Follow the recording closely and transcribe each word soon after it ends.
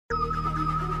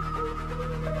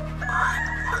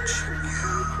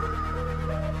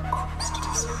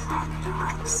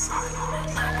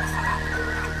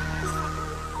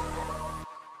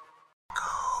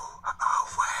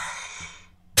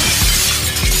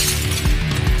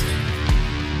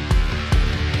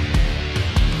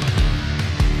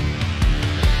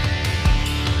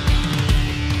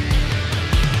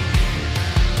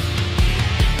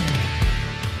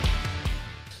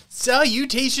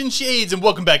Salutations, Shades, and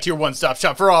welcome back to your one-stop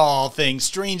shop for all things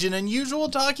strange and unusual,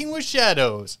 talking with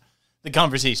shadows. The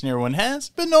conversation everyone has,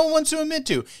 but no one wants to admit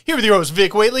to. Here with your host,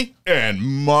 Vic Whately. And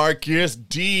Marcus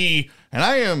D. And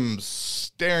I am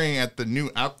staring at the new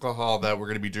alcohol that we're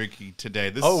going to be drinking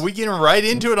today. We getting right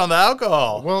into it on the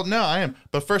alcohol. Well, no, I am.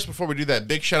 But first, before we do that,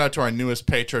 big shout out to our newest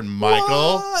patron,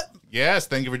 Michael. What? Yes,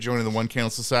 thank you for joining the One Candle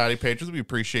Society patrons. We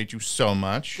appreciate you so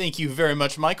much. Thank you very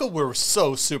much, Michael. We're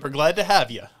so super glad to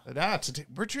have you.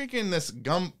 We're drinking this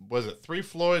Three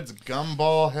Floyds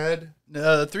Gumball Head?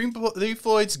 Three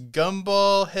Floyds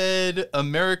Gumball Head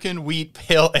American Wheat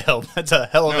Pale Ale. That's a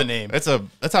hell of a name. That's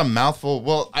a mouthful.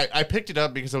 Well, I picked it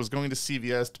up because I was going to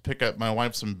CVS to pick up my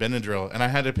wife some Benadryl, and I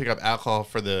had to pick up alcohol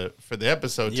for the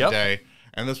episode today.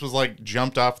 And this was like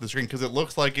jumped off the screen because it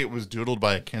looks like it was doodled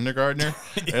by a kindergartner.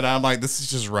 And I'm like, this is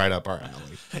just right up our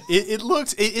alley.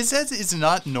 It says it's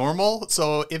not normal.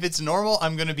 So if it's normal,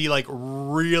 I'm going to be like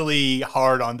really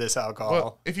hard on this alcohol.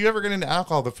 Well, if you ever get into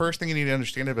alcohol, the first thing you need to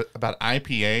understand about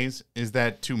IPAs is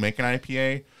that to make an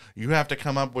IPA, you have to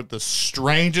come up with the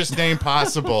strangest name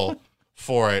possible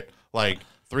for it. Like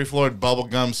Three Floyd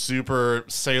Bubblegum Super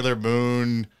Sailor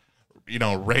Moon,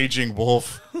 Raging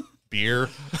Wolf. Beer.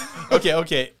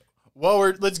 Okay.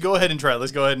 Well, let's go ahead and try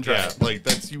it. Yeah, like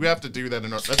you have to do that.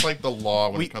 That's like the law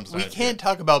when it comes to we can't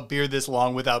talk about beer this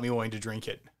long without me wanting to drink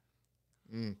it.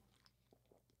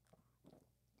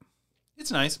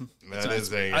 It's nice.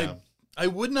 I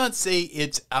would not say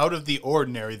it's out of the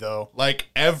ordinary though. Like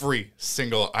every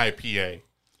single IPA.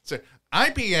 So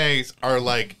IPAs are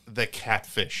like the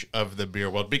catfish of the beer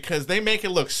world because they make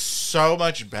it look so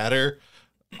much better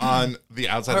on the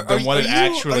outside than what it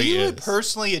actually is. Are you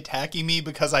personally attacking me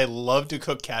because I love to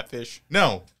cook catfish?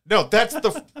 No, that's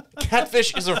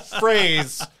catfish is a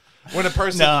phrase when a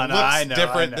person looks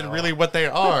different than really what they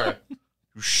are.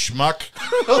 You schmuck.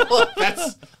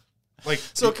 That's like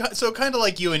so kind of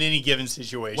like you in any given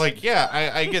situation. Like,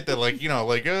 yeah, I get that. Like,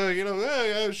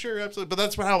 sure, absolutely. But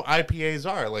that's how IPAs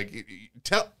are. Like,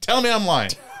 tell me I'm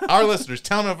lying. Our listeners,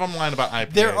 tell me if I'm lying about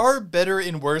IPAs. There are better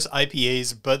and worse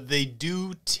IPAs, but they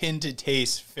do tend to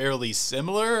taste fairly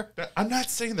similar. I'm not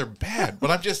saying they're bad.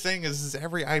 What I'm just saying is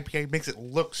every IPA makes it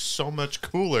look so much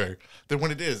cooler than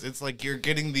what it is. It's like you're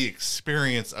getting the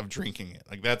experience of drinking it.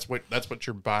 Like that's what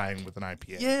you're buying with an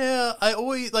IPA. Yeah, I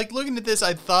always looking at this.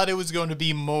 I thought it was going to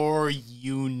be more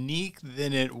unique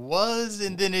than it was,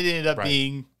 and then it ended up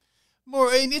being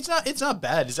more. And it's not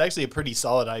bad. It's actually a pretty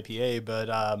solid IPA,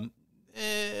 but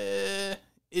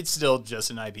it's still just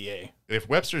an IPA. If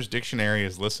Webster's Dictionary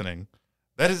is listening,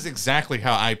 that is exactly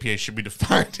how IPA should be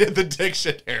defined in the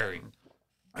dictionary.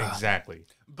 Exactly.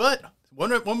 But one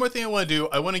more thing I want to do.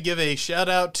 I want to give a shout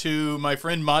out to my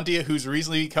friend Montia, who's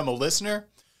recently become a listener.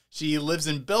 She lives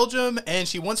in Belgium, and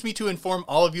she wants me to inform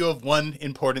all of you of one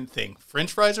important thing.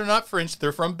 French fries are not French.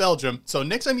 They're from Belgium. So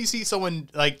next time you see someone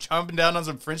like chomping down on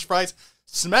some French fries,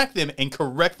 smack them and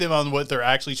correct them on what they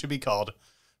actually should be called.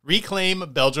 Reclaim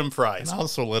Belgium fries. And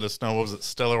also let us know, what was it,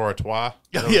 Stella Artois?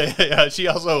 Yeah. She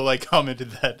also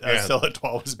commented that Stella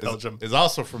Artois was Belgium. Is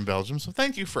also from Belgium, so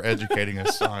thank you for educating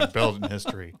us on Belgian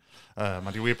history.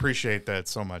 Monty, we appreciate that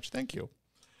so much. Thank you.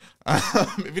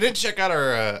 If you didn't check out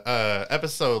our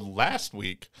episode last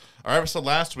week,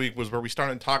 was where we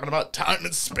started talking about time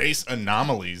and space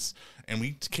anomalies, and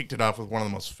we kicked it off with one of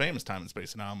the most famous time and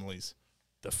space anomalies,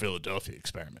 the Philadelphia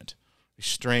experiment. A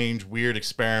strange, weird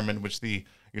experiment in which the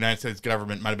United States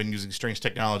government might have been using strange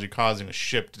technology, causing a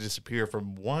ship to disappear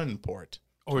from one port.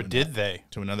 Or did they?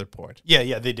 To another port.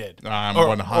 Yeah, they did. I'm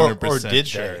 100% or did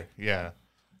sure. They?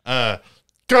 Yeah.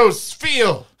 Ghost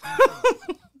Feel!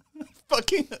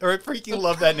 freaking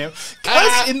love that name.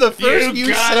 Cuss in the first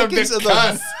few seconds of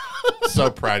the... So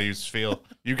proud of you, Spheel.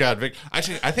 You got Vic.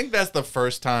 Actually, I think that's the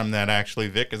first time that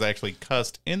Vic has actually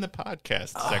cussed in the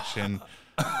podcast section.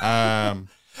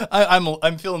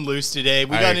 I'm feeling loose today.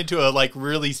 We got into a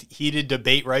really heated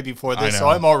debate right before this, so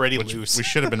I'm already loose. We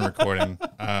should have been recording.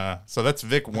 So that's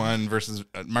Vic 1 versus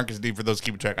Marcus D for those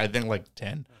keeping track. I think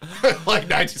 10.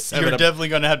 97. You're definitely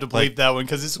going to have to bleep that one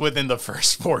because it's within the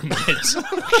first 4 minutes.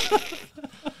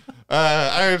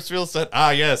 I Spheel said,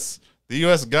 yes, the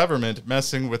U.S. government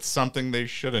messing with something they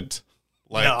shouldn't.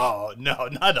 No,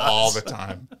 not us. All the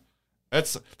time.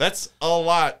 That's a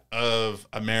lot of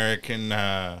American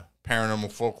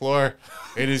paranormal folklore.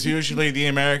 It is usually the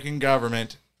American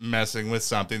government messing with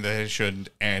something that it shouldn't,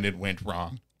 and it went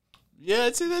wrong. Yeah,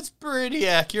 I'd say that's pretty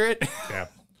accurate. Yeah.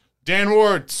 Dan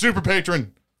Ward, super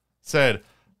patron, said,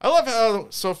 "I love how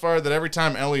so far that every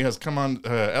time Ellie has come on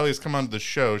the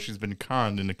show, she's been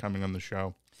conned into coming on the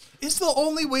show. It's the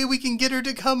only way we can get her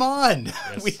to come on.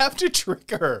 Yes. We have to trick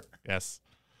her. Yes.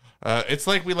 It's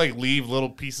like we leave little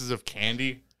pieces of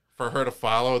candy for her to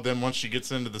follow. Then once she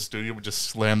gets into the studio, we just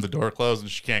slam the door closed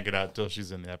and she can't get out until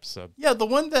she's in the episode. Yeah, the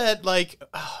one that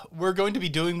we're going to be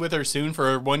doing with her soon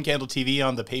for One Candle TV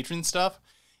on the Patreon stuff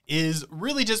is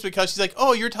really just because she's like,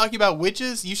 oh, you're talking about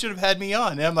witches? You should have had me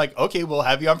on. And I'm like, okay, we'll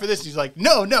have you on for this. She's like,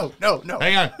 no.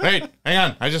 Hang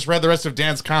on. I just read the rest of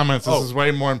Dan's comments. This is way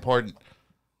more important.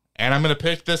 And I'm going to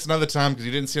pitch this another time because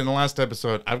you didn't see it in the last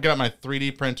episode. I've got my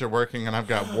 3D printer working, and I've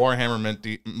got Warhammer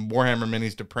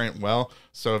minis to print well.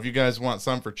 So if you guys want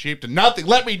some for cheap to nothing,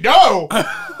 let me know.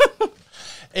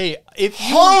 Hey,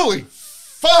 Holy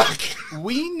fuck.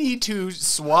 We need to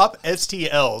swap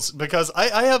STLs because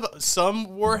I have some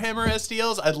Warhammer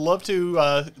STLs. I'd love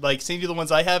to send you the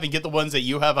ones I have and get the ones that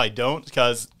you have I don't,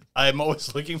 because I'm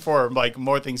always looking for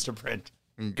more things to print.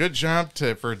 And good job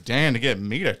for Dan to get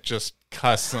me to just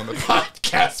cuss on the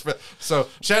podcast. So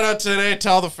shout out today to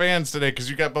all the fans today, because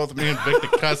you got both me and Vic to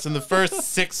cuss in the first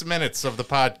 6 minutes of the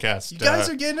podcast. You guys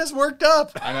are getting us worked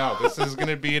up. I know. This is going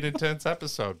to be an intense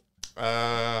episode.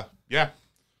 Yeah.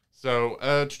 So,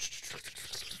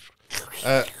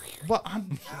 well,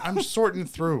 I'm sorting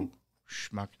through.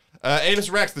 Schmuck. Avis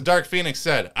Rex, the Dark Phoenix,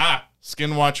 said,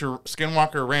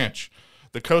 Skinwalker Ranch.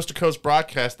 The coast-to-coast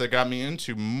broadcast that got me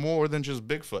into more than just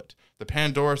Bigfoot. The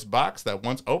Pandora's box that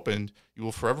once opened, you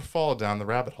will forever fall down the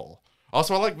rabbit hole.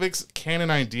 Also, I like Vic's canon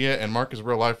idea and Marcus'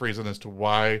 real-life reason as to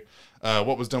why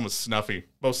what was done with Snuffy.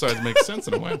 Both sides make sense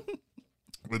in a way.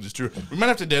 Which is true. We might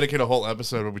have to dedicate a whole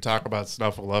episode where we talk about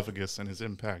Snuffleupagus and his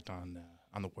impact on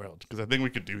the world, because I think we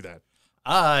could do that.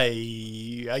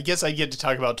 I guess I get to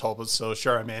talk about tulpas, so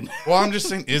sure, I'm in. Well, I'm just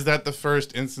saying, is that the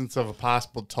first instance of a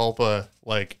possible tulpa,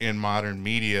 in modern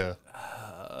media?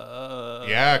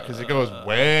 Yeah, because it goes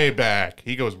way back.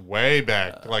 He goes way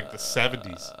back to, the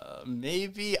 70s.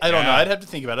 Maybe. I don't know. I'd have to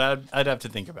think about it. I'd have to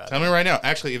think about it. Tell me right now.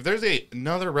 Actually, if there's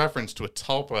another reference to a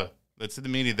tulpa that's in the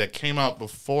media that came out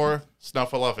before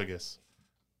Snuffleupagus,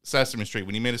 Sesame Street,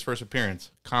 when he made his first appearance,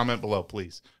 comment below,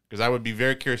 please. Because I would be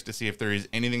very curious to see if there is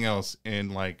anything else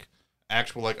in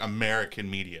actual American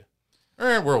media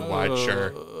or worldwide.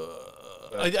 Sure,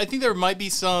 I think there might be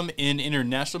some in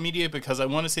international media, because I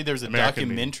want to say there's a American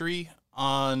documentary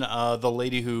on the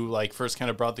lady who first kind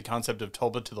of brought the concept of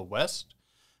tulpa to the West.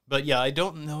 But yeah, I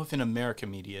don't know if in American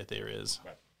media there is.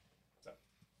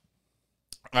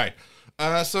 Right. All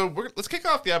right, so let's kick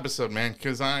off the episode, man,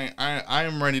 because I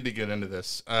am ready to get into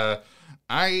this.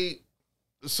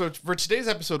 So for today's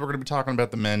episode, we're going to be talking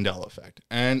about the Mandela effect.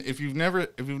 And if you've never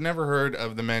heard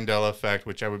of the Mandela effect,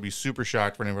 which I would be super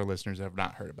shocked for any of our listeners that have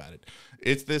not heard about it,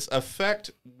 it's this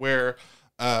effect where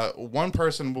one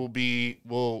person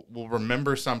will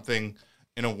remember something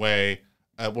in a way,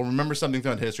 will remember something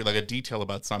throughout history, like a detail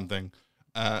about something.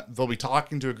 They'll be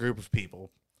talking to a group of people,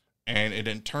 and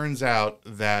it turns out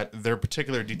that their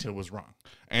particular detail was wrong.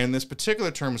 And this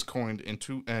particular term was coined in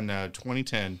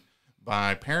 2010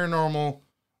 by paranormal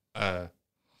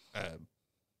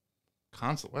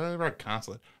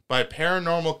consulate by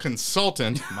paranormal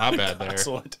consultant. My bad there.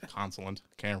 Consultant.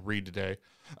 Can't read today.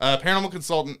 Paranormal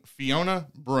consultant Fiona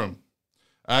Broome.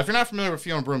 If you're not familiar with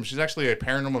Fiona Broome, she's actually a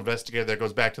paranormal investigator that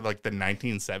goes back to the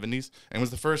 1970s and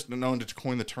was the first known to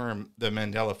coin the term the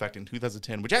Mandela effect in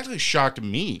 2010, which actually shocked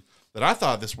me that I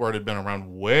thought this word had been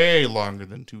around way longer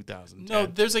than 2010. No,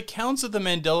 there's accounts of the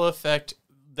Mandela effect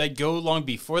that go long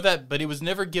before that, but it was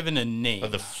never given a name.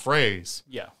 The phrase.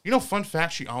 Yeah. Fun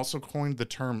fact, she also coined the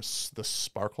term the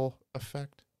sparkle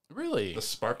effect. Really? The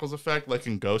sparkles effect, like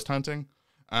in ghost hunting.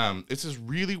 It's this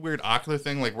really weird ocular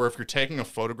thing, where if you're taking a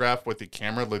photograph with the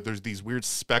camera, there's these weird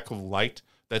speck of light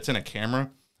that's in a camera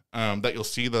that you'll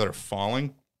see that are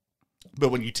falling. But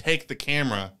when you take the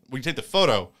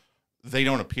photo, they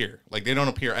don't appear. They don't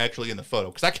appear actually in the photo.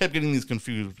 Because I kept getting these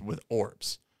confused with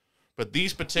orbs. But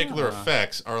these particular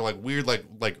effects are weird, like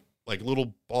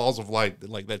little balls of light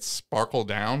that sparkle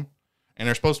down, and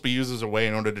they're supposed to be used as a way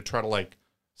in order to try to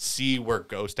see where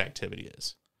ghost activity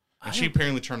is. And she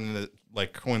apparently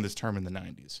coined this term in the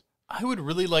 90s. I would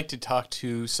really like to talk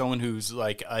to someone who's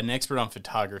an expert on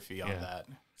photography on that.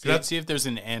 See if there's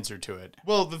an answer to it.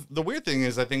 Well, the weird thing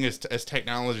is, I think as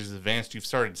technology has advanced, you've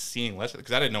started seeing less,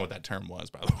 because I didn't know what that term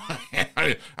was, by the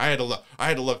way. I had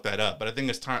to look that up. But I think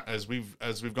as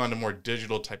we've gone to more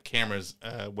digital type cameras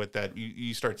with that,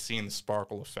 you start seeing the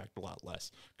sparkle effect a lot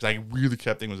less. Because I really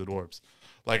kept thinking it was orbs.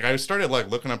 Like, I started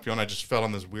like looking up Fiona. I just fell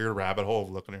on this weird rabbit hole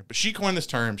of looking at her. But she coined this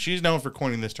term. She's known for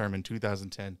coining this term in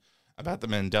 2010. About the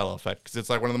Mandela effect, because it's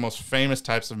like one of the most famous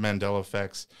types of Mandela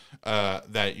effects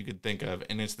that you could think of,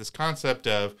 and it's this concept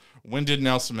of, when did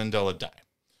Nelson Mandela die?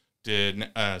 Did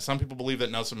some people believe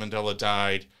that Nelson Mandela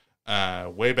died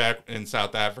way back in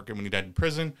South Africa when he died in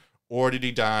prison, or did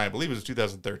he die? I believe it was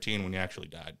 2013 when he actually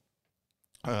died,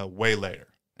 way later.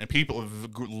 And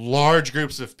large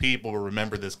groups of people will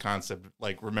remember this concept,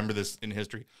 like remember this in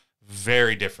history,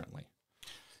 very differently.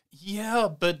 Yeah,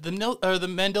 but the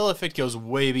Mandela effect goes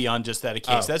way beyond just that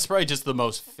case. That's probably just the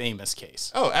most famous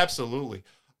case. Oh, absolutely.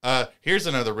 Here's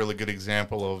another really good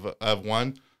example of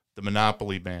one. The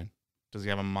Monopoly man. Does he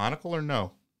have a monocle or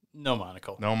no? No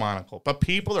monocle. No monocle. But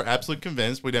people are absolutely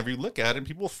convinced whenever you look at it,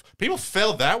 people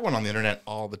fail that one on the internet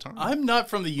all the time. I'm not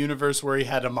from the universe where he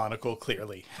had a monocle,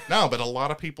 clearly. No, but a lot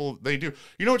of people, they do.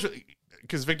 You know what?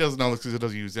 Because Vic doesn't know this because he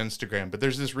doesn't use Instagram, but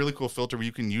there's this really cool filter where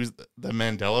you can use the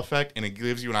Mandela effect, and it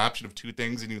gives you an option of two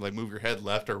things, and you like move your head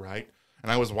left or right.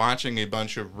 And I was watching a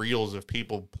bunch of reels of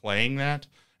people playing that,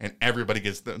 and everybody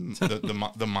gets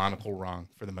the monocle wrong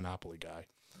for the Monopoly guy.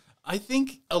 I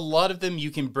think a lot of them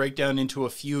you can break down into a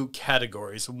few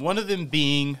categories. One of them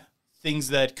being things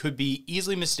that could be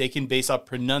easily mistaken based off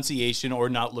pronunciation or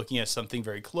not looking at something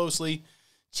very closely.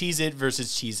 Cheez-It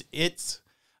versus Cheez-Its.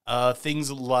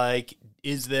 Things like,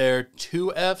 is there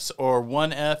 2 Fs or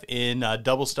 1 F in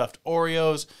double stuffed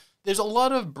Oreos? There's a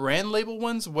lot of brand label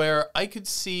ones where I could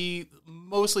see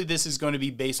mostly this is going to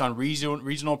be based on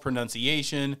regional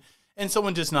pronunciation and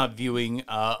someone just not viewing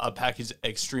a package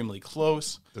extremely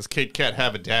close. Does Kit Kat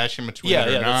have a dash in between Yeah, it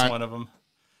or not? that's one of them.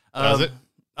 Does it?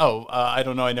 I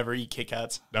don't know. I never eat Kit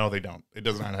Kats. No, they don't. It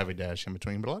does not have a dash in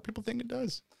between, but a lot of people think it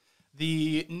does.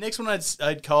 The next one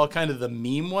I'd call kind of the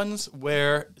meme ones,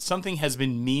 where something has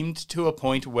been memed to a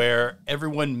point where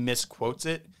everyone misquotes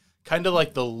it. Kind of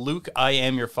like the Luke, I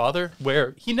am your father,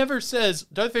 where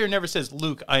Darth Vader never says,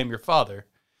 Luke, I am your father.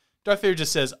 Darth Vader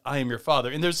just says, I am your father.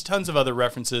 And there's tons of other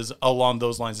references along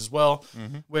those lines as well,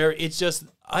 where it's just,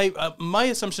 my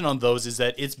assumption on those is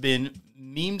that it's been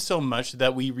memed so much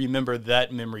that we remember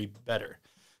that memory better.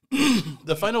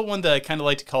 The final one that I kind of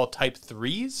like to call type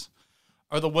 3s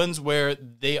are the ones where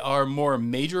they are more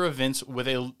major events with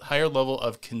a higher level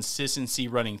of consistency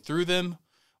running through them,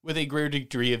 with a greater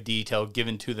degree of detail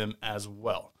given to them as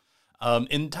well.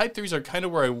 And type 3s are kind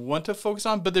of where I want to focus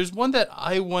on, but there's one that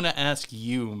I want to ask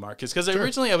you, Marcus, because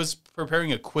originally I was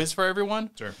preparing a quiz for everyone,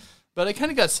 but I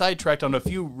kind of got sidetracked on a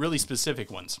few really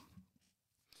specific ones.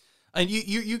 And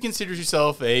you consider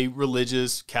yourself a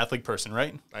religious Catholic person,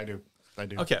 right? I do.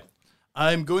 Okay.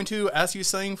 I'm going to ask you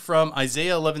something from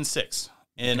Isaiah 11:6.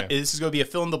 And this is going to be a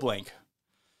fill in the blank.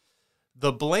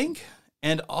 The blank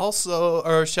shall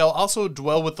also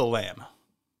dwell with the Lamb.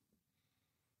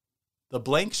 The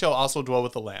blank shall also dwell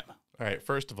with the Lamb. All right.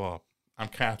 First of all, I'm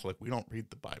Catholic. We don't read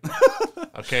the Bible.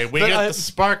 Okay. We got the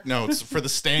Spark Notes for the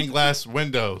stained glass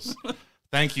windows.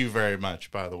 Thank you very much,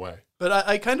 by the way. But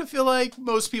I kind of feel like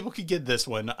most people could get this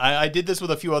one. I did this with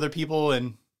a few other people,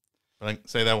 and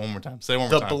say that one more time. Say it one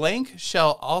more time. The blank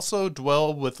shall also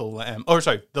dwell with the Lamb. Oh,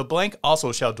 sorry. The blank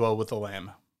also shall dwell with the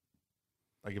Lamb.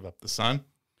 I give up the Son.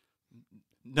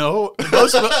 No.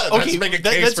 Okay,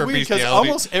 that's weird because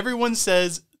almost everyone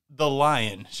says the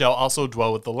lion shall also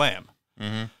dwell with the lamb.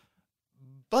 Mm-hmm.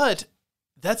 But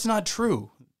that's not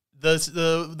true.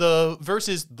 The verse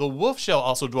is the wolf shall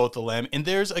also dwell with the lamb, and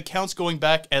there's accounts going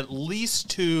back at least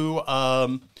to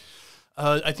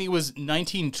I think it was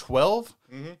 1912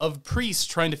 of priests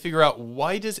trying to figure out,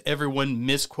 why does everyone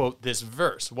misquote this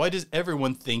verse? Why does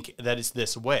everyone think that it's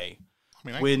this way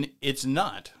when it's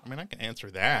not? I mean, I can answer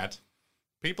that.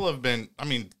 People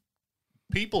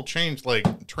change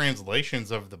like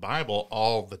translations of the Bible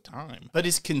all the time. But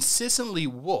it's consistently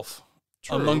wolf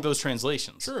among those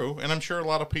translations. True. And I'm sure a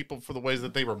lot of people, for the ways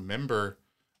that they remember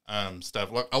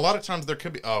stuff, look, a lot of times there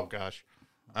could be, okay,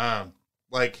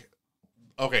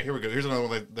 here we go. Here's another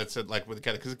one that said, like, with the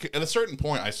Catholic, because at a certain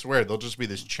point, I swear, there'll just be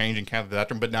this change in Catholic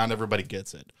doctrine, but not everybody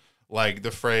gets it. Like,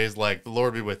 the phrase, like, the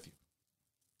Lord be with you.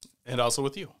 And also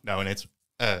with you. No, and it's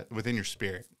within your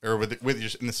spirit, or with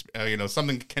your,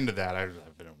 something akin to that.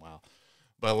 I've been in a while.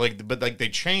 But they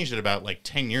changed it about,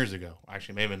 10 years ago.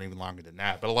 Actually, maybe even longer than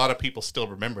that. But a lot of people still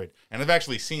remember it. And I've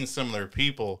actually seen similar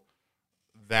people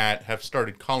that have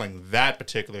started calling that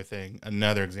particular thing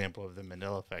another example of the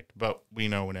Mandela effect. But we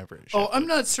know whenever it shifted. Oh, I'm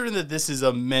not certain that this is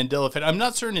a Mandela effect. I'm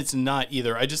not certain it's not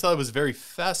either. I just thought it was very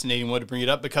fascinating when to bring it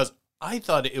up because I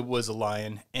thought it was a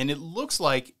lion, and it looks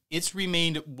like it's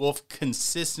remained wolf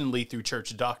consistently through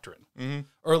church doctrine. Mm-hmm.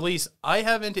 Or at least I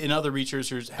haven't, and other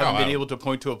researchers haven't been able to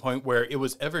point to a point where it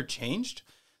was ever changed.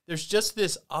 There's just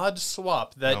this odd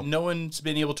swap that no one's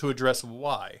been able to address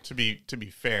why. To be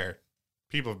fair,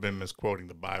 people have been misquoting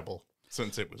the Bible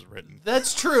since it was written.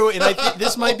 That's true, and I think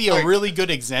this might be a really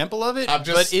good example of it,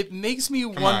 but it makes me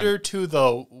wonder to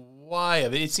the why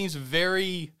of it. It seems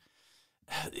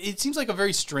like a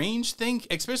very strange thing,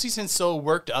 especially since so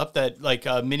worked up that like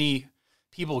many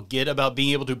people get about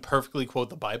being able to perfectly quote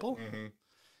the Bible. Mm-hmm.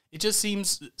 It just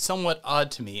seems somewhat odd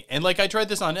to me. And like I tried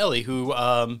this on Ellie, who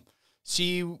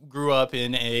she grew up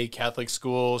in a Catholic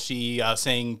school. She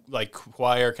sang like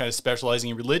choir, kind of specializing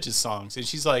in religious songs. And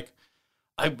she's like,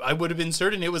 I would have been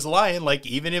certain it was lion. Like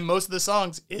even in most of the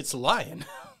songs, it's lion.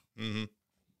 Mm-hmm.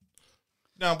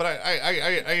 No, but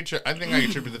I think I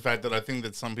attribute the fact that I think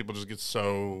that some people just get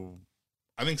so...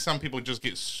 I think some people just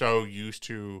get so used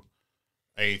to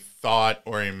a thought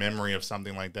or a memory of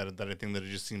something like that that I think that it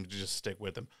just seems to just stick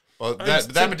with them. Well, but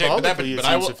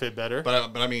I will fit better.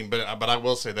 But I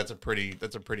will say that's a pretty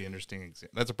interesting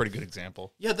example. That's a pretty good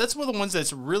example. Yeah, that's one of the ones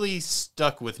that's really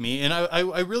stuck with me, and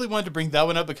I really wanted to bring that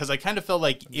one up because I kind of felt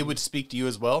like it would speak to you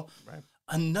as well. Right.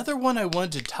 Another one I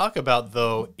wanted to talk about,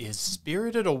 though, is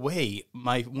Spirited Away,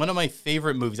 one of my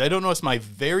favorite movies. I don't know if it's my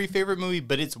very favorite movie,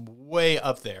 but it's way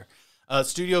up there.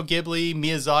 Studio Ghibli,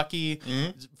 Miyazaki,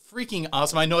 freaking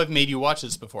awesome. I know I've made you watch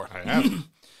this before. I have.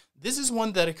 This is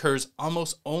one that occurs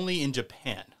almost only in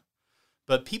Japan.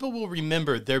 But people will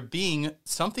remember there being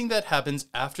something that happens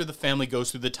after the family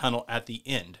goes through the tunnel at the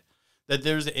end. That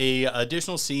there's a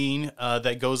additional scene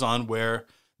that goes on where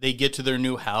they get to their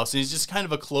new house, and it's just kind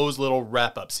of a closed little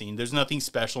wrap-up scene. There's nothing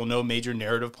special, no major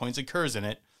narrative points occurs in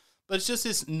it, but it's just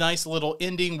this nice little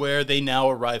ending where they now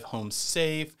arrive home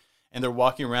safe, and they're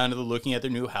walking around and they're looking at their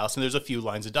new house, and there's a few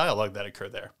lines of dialogue that occur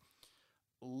there.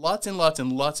 Lots and lots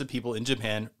and lots of people in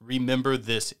Japan remember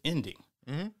this ending,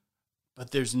 but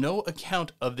there's no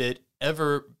account of it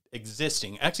ever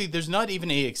existing. Actually, there's not even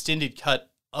an extended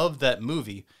cut of that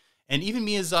movie, and even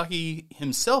Miyazaki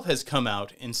himself has come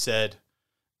out and said,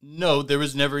 no, there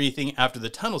was never anything after the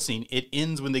tunnel scene. It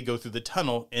ends when they go through the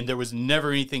tunnel, and there was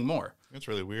never anything more. That's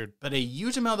really weird. But a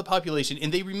huge amount of the population,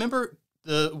 and they remember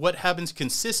what happens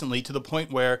consistently to the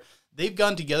point where they've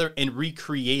gone together and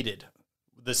recreated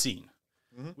the scene.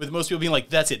 With most people being like,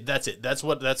 that's it. That's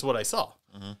what I saw.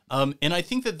 And I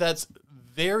think that that's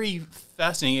very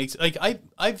fascinating. Like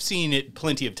I've seen it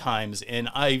plenty of times, and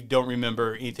I don't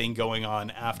remember anything going on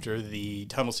after the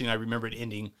tunnel scene. I remember it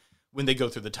ending when they go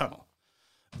through the tunnel.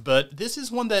 But this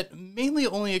is one that mainly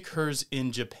only occurs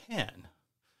in Japan.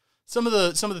 Some of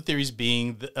the theories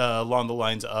being along the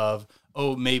lines of,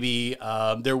 maybe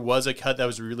there was a cut that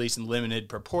was released in limited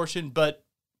proportion, but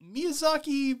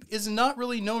Miyazaki is not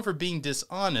really known for being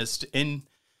dishonest, and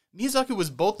Miyazaki was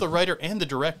both the writer and the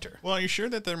director. Well, are you sure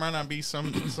that there might not be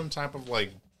some type of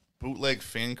like bootleg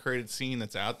fan created scene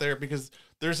that's out there? Because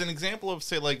there's an example of,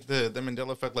 say, like the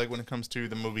Mandela effect, like when it comes to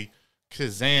the movie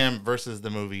Kazam versus the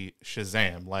movie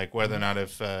Shazam, like whether or not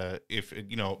if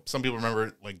some people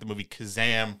remember like the movie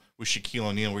Kazam with Shaquille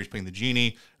O'Neal where he's playing the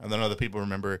genie, and then other people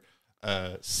remember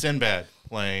Sinbad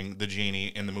playing the genie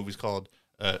in the movie's called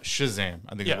Shazam.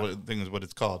 I think is what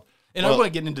it's called. And I want to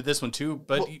get into this one too,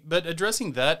 but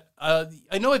addressing that,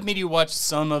 I know I've made you watch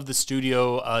some of the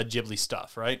Studio Ghibli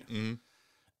stuff, right? Mm-hmm.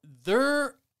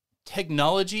 Their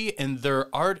technology and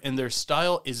their art and their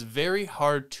style is very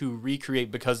hard to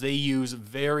recreate because they use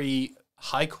very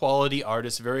high quality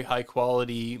artists, very high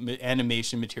quality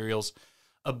animation materials.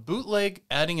 A bootleg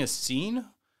adding a scene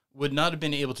would not have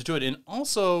been able to do it, and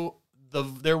also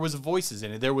there was voices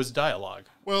in it, there was dialogue.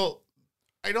 Well,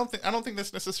 I don't think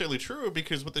that's necessarily true,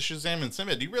 because with the Shazam and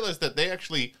Sinbad, do you realize that they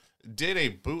actually did a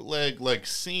bootleg like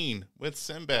scene with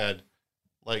Sinbad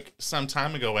like some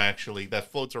time ago, actually,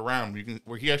 that floats around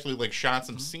where he actually like shot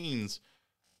some scenes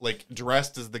like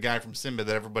dressed as the guy from Sinbad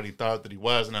that everybody thought that he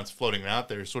was, and that's floating out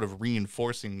there, sort of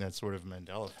reinforcing that sort of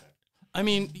Mandela effect. I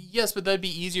mean, yes, but that'd be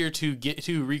easier to get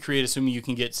to recreate, assuming you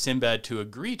can get Sinbad to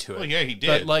agree to it. Well, yeah, he did.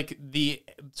 But like the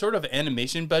sort of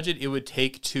animation budget it would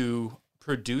take to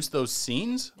produce those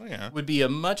scenes would be a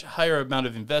much higher amount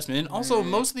of investment. And also,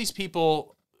 most of these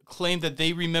people claim that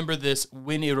they remember this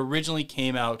when it originally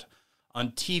came out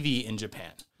on TV in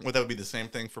Japan. Well, that would be the same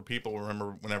thing for people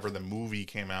remember whenever the movie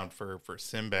came out for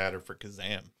Sinbad or for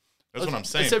Kazam. That's what I'm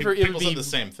saying. People said the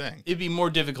same thing. It'd be more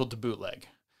difficult to bootleg.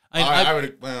 I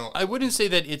would. Well, I wouldn't say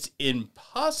that it's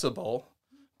impossible,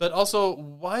 but also,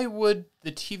 why would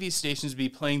the TV stations be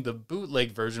playing the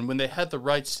bootleg version when they had the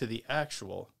rights to the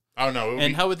actual? I don't know.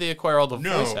 And how would they acquire all the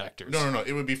voice actors? No.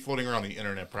 It would be floating around the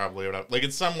internet probably. Like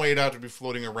in some way, it'd have to be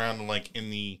floating around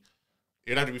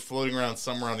it'd have to be floating around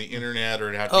somewhere on the internet, or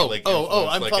it'd have to be like.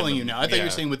 I'm following you now. I thought you were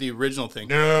saying with the original thing.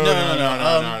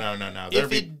 No.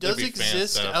 If it does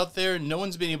exist out there, no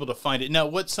one's been able to find it. Now,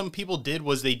 what some people did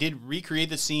was they did recreate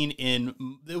the scene in.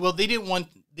 Well, they didn't want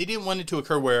it to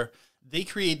occur where they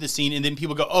create the scene and then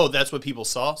people go, oh, that's what people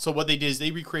saw. So what they did is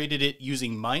they recreated it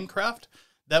using Minecraft.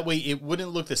 That way, it wouldn't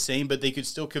look the same, but they could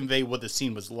still convey what the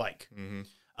scene was like.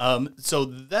 Mm-hmm. So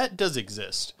that does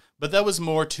exist. But that was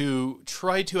more to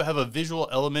try to have a visual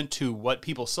element to what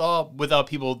people saw without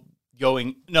people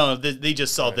going, no, they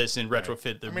just saw this and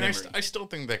retrofit their memory. I still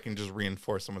think that can just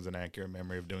reinforce someone's inaccurate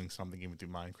memory of doing something even through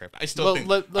Minecraft. I still think.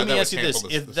 Let me ask you this: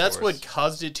 if that's what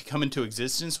caused it to come into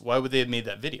existence, why would they have made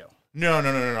that video? No.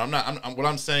 I'm not. What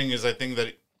I'm saying is, I think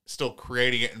that still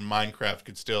creating it in Minecraft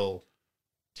could still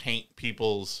taint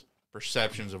people's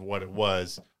perceptions of what it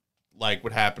was. Like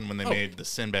what happened when they made the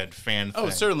Sinbad fan thing. Oh,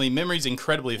 certainly. Memory's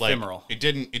incredibly ephemeral. It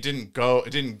didn't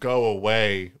go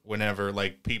away whenever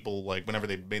whenever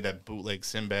they made that bootleg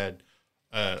Sinbad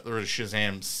or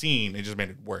Shazam scene, it just made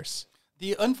it worse.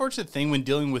 The unfortunate thing when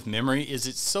dealing with memory is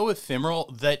it's so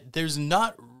ephemeral that there's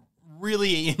not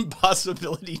really an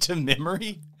impossibility to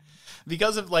memory.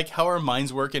 Because of like how our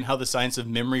minds work and how the science of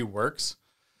memory works,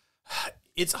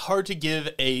 it's hard to give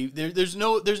there's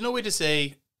no way to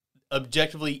say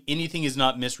objectively anything is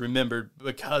not misremembered,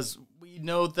 because we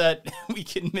know that we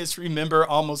can misremember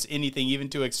almost anything, even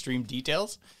to extreme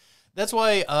details. That's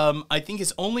why I think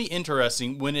it's only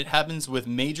interesting when it happens with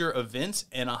major events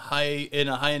and a high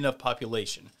enough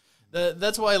population.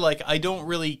 That's why I don't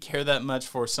really care that much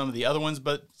for some of the other ones,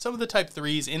 but some of the Type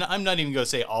 3s, and I'm not even going to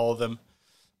say all of them,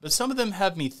 but some of them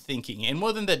have me thinking. And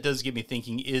one of them that does get me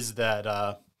thinking is that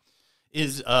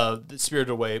the Spirited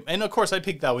Away. And of course I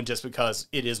picked that one just because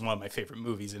it is one of my favorite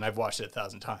movies and I've watched it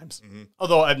 1,000 times. Mm-hmm.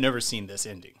 Although I've never seen this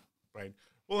ending. Right.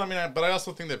 Well, I mean, but I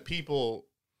also think that people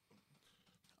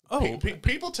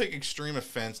people take extreme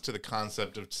offense to the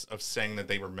concept of saying that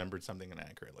they remembered something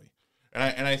inaccurately.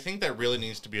 And I think that really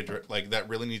needs to be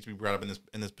brought up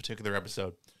in this particular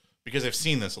episode, because I've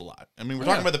seen this a lot. I mean, we're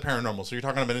talking about the paranormal, so you're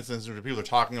talking about instances where people are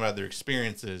talking about their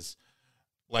experiences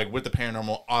like with the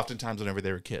paranormal, oftentimes whenever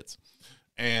they were kids.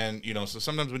 And, so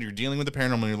sometimes when you're dealing with the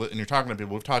paranormal and you're talking to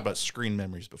people, we've talked about screen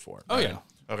memories before. Right? Oh, yeah.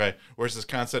 Okay. Where's this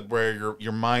concept where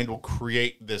your mind will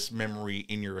create this memory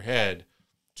in your head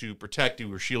to protect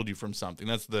you or shield you from something.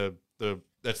 That's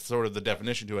that's sort of the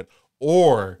definition to it.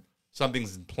 Or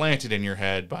something's implanted in your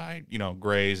head by,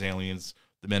 Greys, aliens,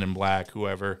 the Men in Black,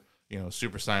 whoever,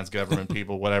 super science government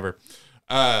people, whatever.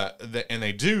 And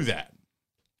they do that.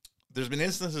 There's been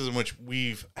instances in which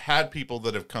we've had people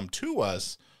that have come to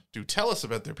us to tell us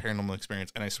about their paranormal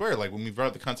experience. And I swear, when we brought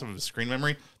up the concept of a screen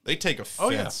memory, they take offense. Oh,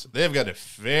 yeah. They've got it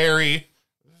very,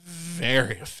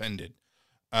 very offended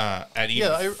at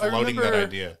even floating that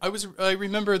idea. I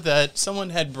remember that someone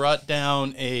had brought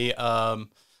down a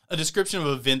description of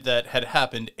an event that had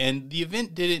happened, and the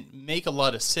event didn't make a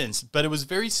lot of sense, but it was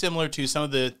very similar to some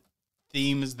of the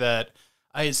themes that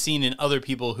I had seen in other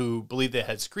people who believed they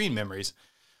had screen memories.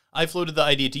 I floated the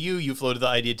idea to you, you floated the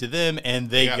idea to them, and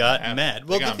they got mad.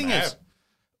 Well, the thing is,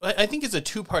 I think it's a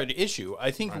two-part issue.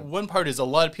 I think one part is a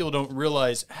lot of people don't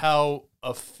realize how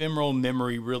ephemeral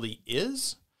memory really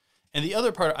is. And the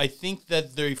other part, I think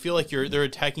that they feel like they're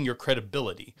attacking your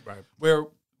credibility. Right. Where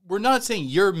we're not saying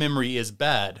your memory is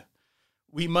bad.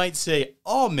 We might say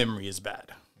all memory is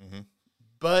bad. Mm-hmm.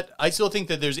 But I still think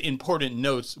that there's important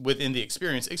notes within the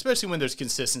experience, especially when there's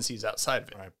consistencies outside of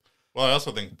it. Right. Well, I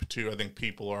also think, too,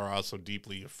 people are also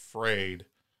deeply afraid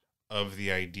of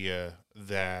the idea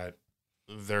that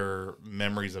their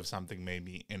memories of something may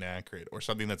be inaccurate, or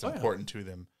something that's important to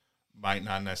them might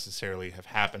not necessarily have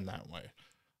happened that way.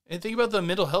 And think about the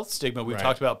mental health stigma we've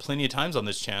talked about plenty of times on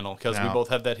this channel, because we both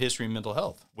have that history in mental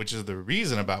health. Which is the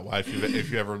reason about why,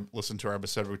 if you ever listened to our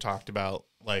episode, we talked about,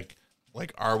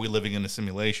 are we living in a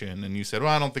simulation? And you said,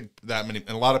 well, I don't think that many, and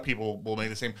a lot of people will make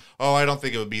the same, I don't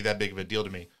think it would be that big of a deal to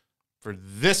me. For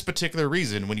this particular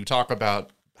reason, when you talk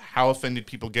about how offended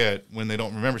people get when they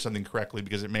don't remember something correctly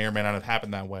because it may or may not have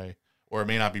happened that way, or it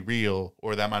may not be real,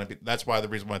 or that might be, that's why the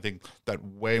reason why I think that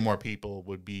way more people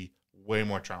would be way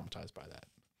more traumatized by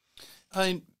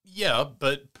that. Yeah,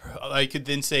 but I could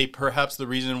then say perhaps the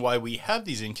reason why we have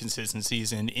these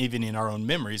inconsistencies, and even in our own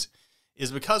memories,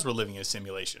 is because we're living in a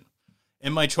simulation.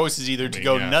 And my choice is either to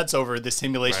go yeah. nuts over the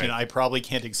simulation Right. I probably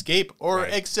can't escape, or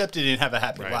Right. accept it and have a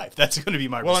happy Right. life. That's going to be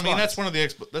my Well, response. I mean, that's one of the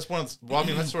that's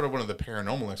sort of one of the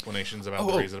paranormal explanations about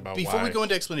the reason about before why. we go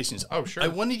into explanations, Oh, sure. I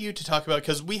wanted you to talk about,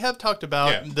 because we have talked about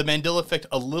Yeah. the Mandela effect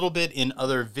a little bit in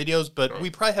other videos, but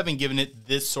we probably haven't given it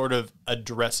this sort of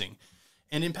addressing.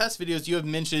 And in past videos, you have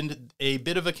mentioned a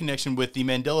bit of a connection with the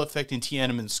Mandela effect in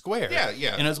Tiananmen Square.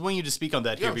 Yeah. And I was wanting you to speak on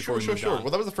that here before we moved on.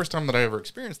 Well, that was the first time that I ever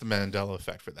experienced the Mandela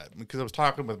effect for that, because I was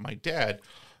talking with my dad.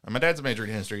 And my dad's a major in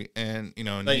history, and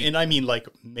And I mean, like,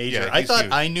 major. Yeah, I he's thought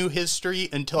huge. I knew history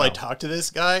until I talked to this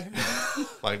guy.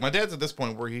 like my dad's at this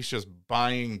point where he's just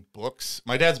buying books.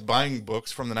 My dad's buying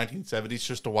books from the 1970s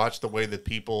just to watch the way that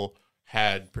people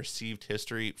had perceived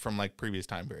history from like previous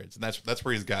time periods, and that's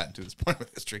where he's gotten to this point with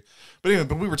history. But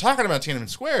anyway, we were talking about Tiananmen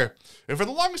Square, and for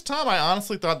the longest time, I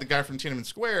honestly thought the guy from Tiananmen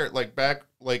Square, like back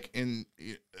like in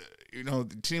the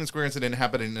Tiananmen Square incident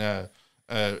happened in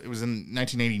it was in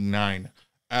 1989.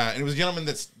 And it was a gentleman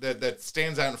that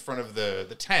stands out in front of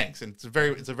the tanks, and it's a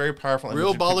very powerful image.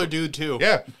 Real And baller people- dude, too.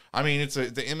 Yeah, I mean it's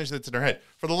the image that's in our head.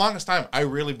 For the longest time, I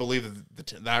really believed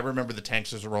that I remember the tanks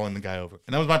just rolling the guy over,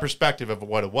 and that was my perspective of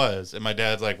what it was. And my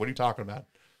dad's like, "What are you talking about?"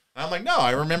 And I'm like, "No,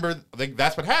 I remember. Like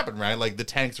that's what happened, right? Like the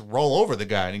tanks roll over the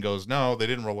guy." And he goes, "No, they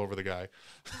didn't roll over the guy."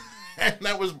 And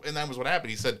that was what happened.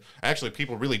 He said, "Actually,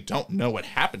 people really don't know what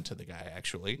happened to the guy.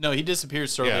 Actually, No, he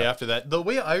disappears shortly Yeah. after that. The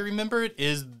way I remember it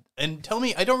is, and tell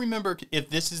me, I don't remember if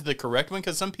this is the correct one,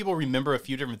 because some people remember a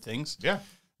few different things. yeah."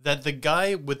 That the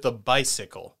guy with the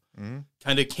bicycle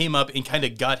kind of came up and kind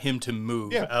of got him to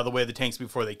move Yeah. out of the way of the tanks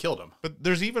before they killed him. But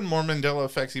there's even more Mandela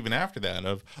effects even after that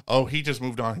of, oh, he just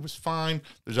moved on. He was fine.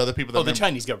 There's other people that Oh, the remember-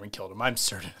 Chinese government killed him. I'm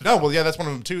certain. No, well, yeah, that's one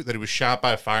of them too, that he was shot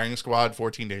by a firing squad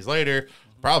 14 days later.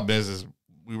 The problem is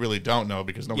we really don't know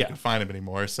because nobody Yeah. can find him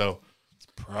anymore. So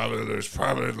there's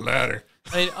probably the latter.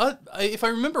 If I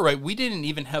remember right, we didn't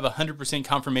even have 100%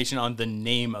 confirmation on the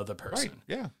name of the person.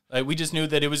 Right, yeah. We just knew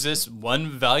that it was this one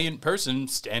valiant person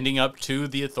standing up to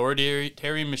the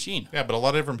authoritarian machine. Yeah, but a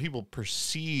lot of different people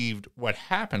perceived what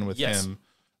happened with Yes. him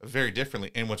very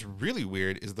differently. And what's really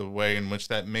weird is the way in which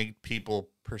that made people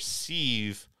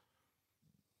perceive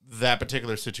that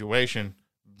particular situation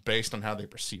based on how they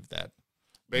perceived that.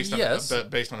 Based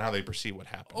on how they perceive what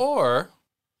happened. Or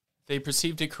they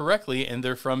perceived it correctly and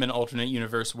they're from an alternate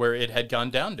universe where it had gone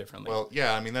down differently. Well,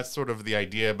 yeah, I mean, that's sort of the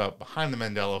idea about behind the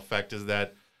Mandela effect is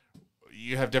that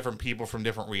you have different people from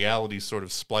different realities sort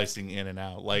of splicing in and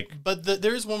out. Like, But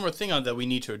there is one more thing on that we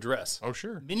need to address. oh,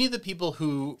 sure. Many of the people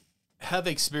who have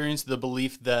experienced the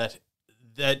belief that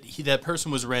that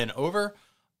person was ran over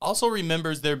also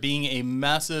remembers there being a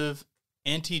massive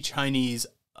anti-Chinese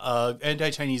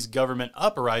government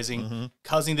uprising,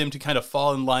 causing them to kind of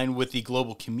fall in line with the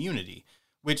global community,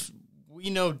 which we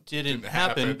know didn't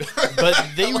happen. But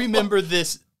they remember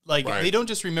this. Like, Right. they don't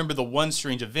just remember the one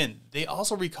strange event, they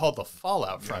also recall the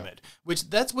fallout from it, which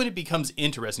that's when it becomes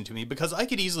interesting to me, because I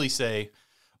could easily say,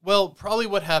 well, probably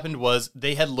what happened was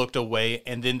they had looked away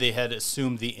and then they had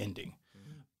assumed the ending.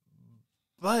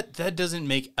 But that doesn't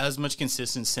make as much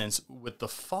consistent sense with the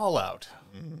fallout.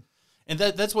 And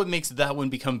that's what makes that one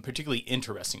become particularly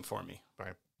interesting for me.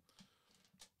 Right.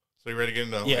 So you ready to get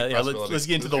into Let's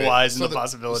get into the whys and the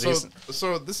possibilities.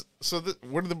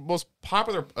 One of the most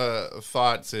popular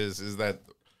thoughts is that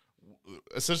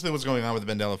essentially what's going on with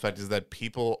the Mandela effect is that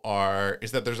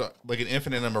there's like an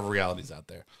infinite number of realities out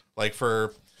there. Like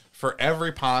for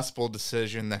every possible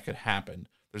decision that could happen,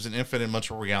 there's an infinite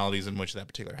bunch of realities in which that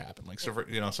particular happened. Like so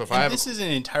if I have this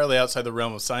isn't entirely outside the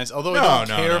realm of science, although No, I don't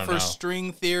no, care no, for no.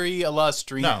 string theory. A lot of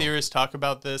string No. theorists talk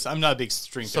about this. I'm not a big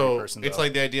string theory person. It's though.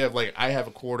 like the idea of like I have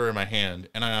a quarter in my hand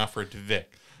and I offer it to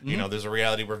Vic. There's a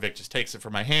reality where Vic just takes it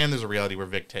from my hand. There's a reality where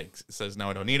Vic says no,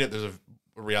 I don't need it. There's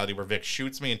a reality where Vic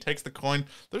shoots me and takes the coin.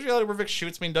 There's a reality where Vic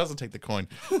shoots me and doesn't take the coin.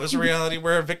 There's a reality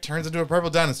where Vic turns into a purple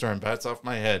dinosaur and bats off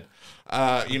my head.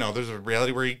 There's a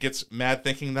reality where he gets mad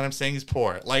thinking that I'm saying he's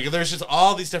poor. Like there's just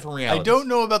all these different I realities. don't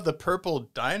know about the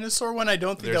purple dinosaur one. I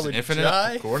don't think There's that an would infinite,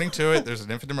 die. according to it, there's an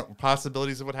infinite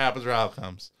possibilities of what happens or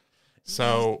outcomes.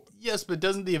 So Yes, but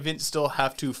doesn't the event still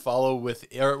have to follow with?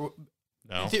 no.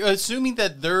 Assuming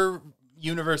that their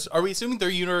universe, are we assuming their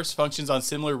universe functions on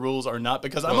similar rules or not?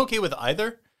 Because I'm okay with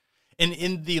either. And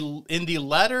in the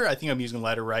latter, I think I'm using the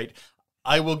latter right.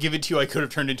 I will give it to you. I could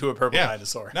have turned into a purple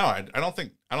dinosaur. No, I don't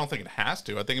think it has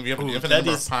to. I think if you have an Ooh, infinite that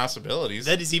number is- of possibilities,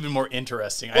 That is even more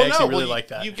interesting. Well, I actually no, really well, like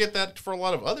that. You get that for a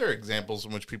lot of other examples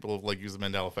in which people have like used the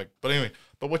Mandela effect. But anyway,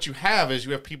 what you have is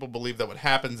you have people believe that what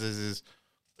happens is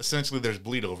essentially there's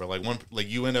bleed over. Like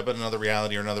you end up in another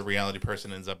reality or another reality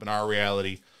person ends up in our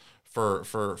reality for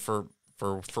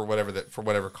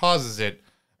whatever causes it.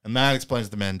 And that explains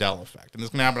the Mandela effect. And this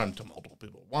can happen to multiple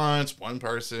people at once, one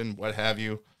person, what have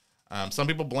you. Some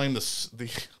people blame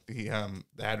the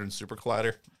Hadron Super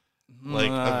Collider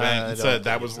event and said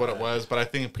that was what it was. But I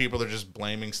think people are just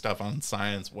blaming stuff on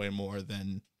science way more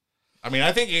than... I mean,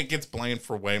 I think it gets blamed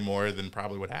for way more than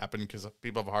probably what happened because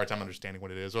people have a hard time understanding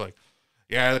what it is. They're like,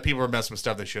 yeah, the people are messing with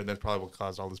stuff they shouldn't. That's probably what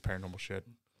caused all this paranormal shit.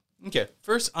 Okay,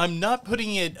 first, I'm not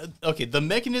putting it... Okay, the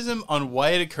mechanism on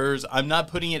why it occurs, I'm not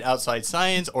putting it outside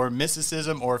science or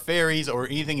mysticism or fairies or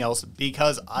anything else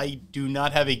because I do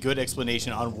not have a good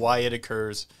explanation on why it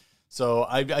occurs. So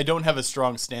I don't have a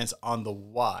strong stance on the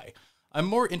why. I'm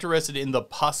more interested in the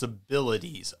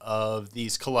possibilities of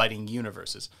these colliding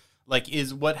universes. Like,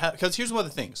 because here's one of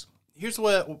the things. Here's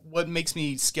what makes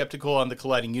me skeptical on the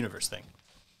colliding universe thing.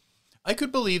 I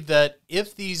could believe that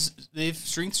if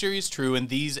string theory is true and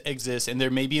these exist and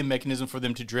there may be a mechanism for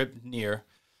them to drip near,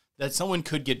 that someone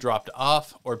could get dropped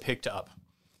off or picked up.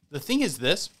 The thing is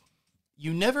this,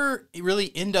 you never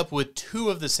really end up with two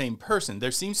of the same person.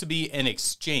 There seems to be an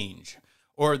exchange,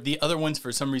 or the other ones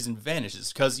for some reason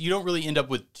vanishes because you don't really end up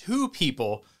with two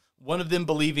people, one of them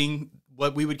believing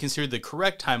what we would consider the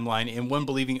correct timeline and one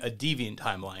believing a deviant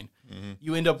timeline. Mm-hmm.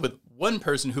 You end up with one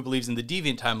person who believes in the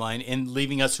deviant timeline and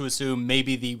leaving us to assume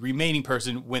maybe the remaining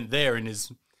person went there and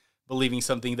is believing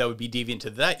something that would be deviant to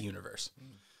that universe. Mm.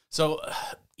 So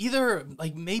either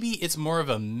like maybe it's more of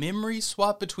a memory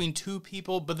swap between two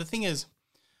people, but the thing is,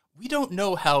 we don't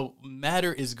know how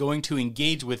matter is going to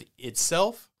engage with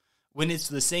itself when it's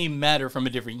the same matter from a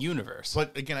different universe.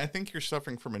 But again, I think you're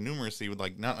suffering from a numeracy with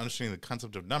like not understanding the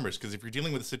concept of numbers. Because if you're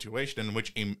dealing with a situation in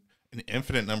which an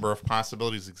infinite number of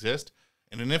possibilities exist,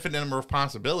 and an infinite number of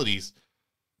possibilities,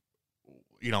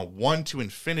 1 to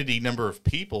infinity number of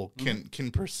people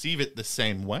can perceive it the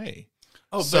same way.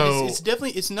 Oh, so,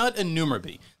 but it's not a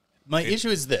numerably. My issue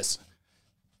is this.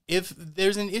 If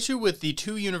there's an issue with the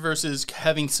two universes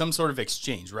having some sort of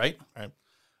exchange, right? Right.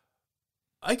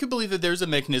 I could believe that there's a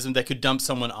mechanism that could dump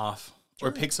someone off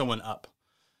or pick someone up.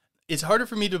 It's harder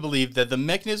for me to believe that the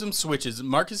mechanism switches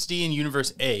Marcus D in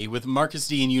Universe A with Marcus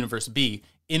D in Universe B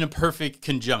in a perfect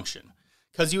conjunction.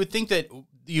 Because you would think that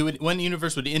one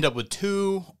universe would end up with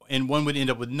two and one would end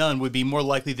up with none would be more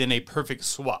likely than a perfect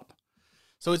swap.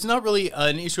 So it's not really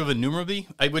an issue of a numerably,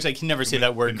 which I can never say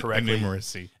that word correctly. A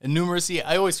numeracy. A numeracy.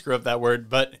 I always screw up that word,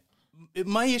 but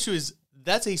my issue is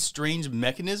that's a strange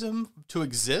mechanism to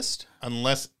exist.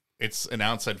 Unless it's an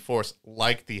outside force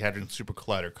like the Hadron Super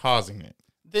Collider causing it.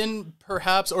 Then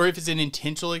perhaps, or if it's an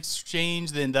intentional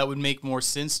exchange, then that would make more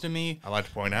sense to me. I like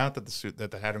to point out that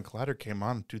the Hadron Collider came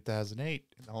on in 2008,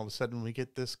 and all of a sudden we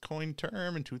get this coined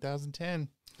term in 2010.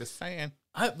 Just saying.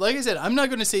 Like I said, I'm not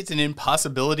going to say it's an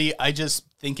impossibility. I just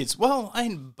think it's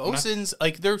bosons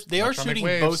they are shooting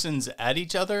bosons at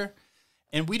each other,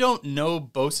 and we don't know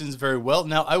bosons very well.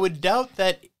 Now, I would doubt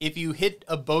that if you hit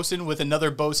a boson with another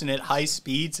boson at high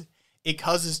speeds, it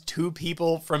causes two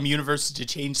people from universes to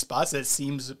change spots. That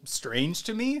seems strange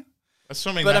to me.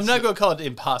 But I'm not going to call it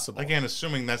impossible. Again,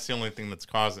 assuming that's the only thing that's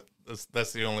causing.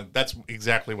 That's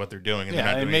exactly what they're doing. And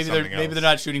yeah, they're not doing maybe they're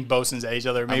not shooting bosons at each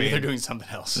other. Maybe they're doing something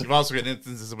else. We've also got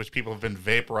instances in which people have been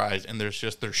vaporized, and there's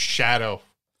just their shadow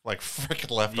like freaking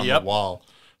left on the wall.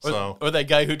 Or that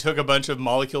guy who took a bunch of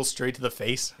molecules straight to the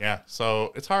face. Yeah,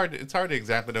 so it's hard to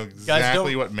exactly know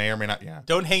exactly what may or may not. Yeah,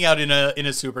 don't hang out in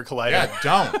a super collider. Yeah,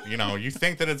 don't. You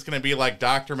think that it's going to be like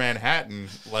Dr. Manhattan,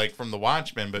 like from The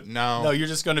Watchmen, but no. No, you're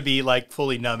just going to be like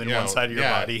fully numb in one side of your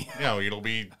body.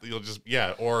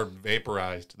 Or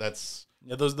vaporized. That's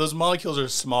those molecules are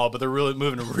small, but they're really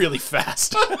moving really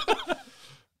fast.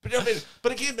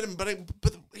 But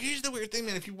here's the weird thing,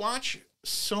 man. If you watch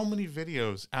so many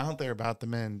videos out there about the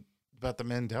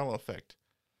Mandela effect,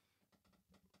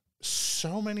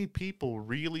 so many people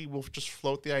really will just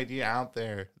float the idea out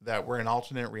there that we're in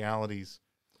alternate realities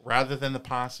rather than the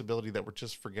possibility that we're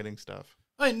just forgetting stuff.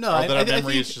 I know. That our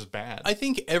memory is just bad. I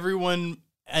think everyone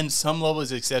at some level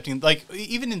is accepting, like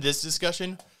even in this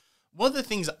discussion, one of the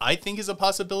things I think is a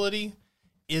possibility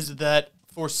is that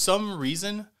for some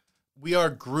reason we are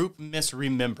group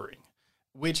misremembering,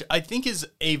 which I think is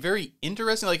a very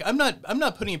interesting, like I'm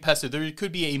not putting it past it. There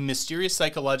could be a mysterious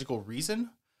psychological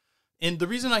reason. And the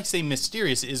reason I say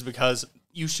mysterious is because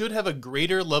you should have a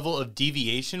greater level of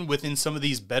deviation within some of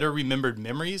these better remembered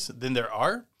memories than there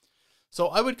are. So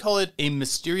I would call it a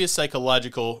mysterious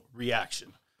psychological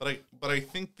reaction. But I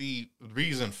think the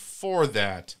reason for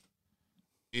that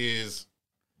is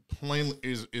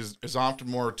often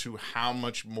more to how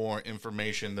much more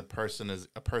information a person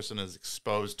is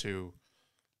exposed to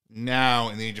now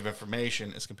in the age of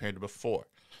information as compared to before.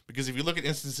 Because if you look at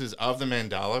instances of the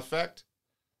Mandela effect,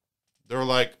 they're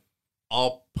like,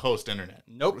 all post-internet.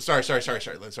 Nope. Sorry.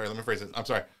 Let me phrase it. I'm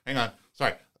sorry. Hang on.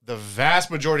 Sorry. The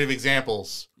vast majority of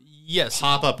examples Yes.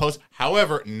 pop up post.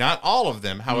 However, not all of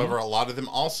them. However, a lot of them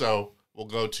also will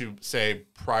go to, say,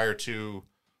 prior to,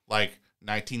 like,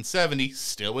 1970,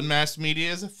 still when mass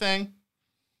media is a thing.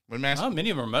 Many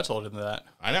of them are much older than that.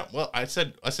 I know. Well, I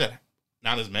said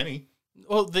not as many.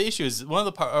 Well, the issue is one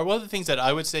of the things that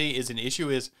I would say is an issue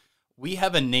is we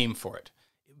have a name for it.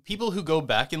 People who go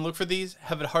back and look for these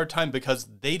have a hard time because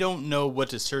they don't know what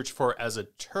to search for as a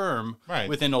term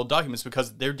within old documents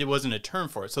because there wasn't a term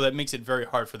for it. So that makes it very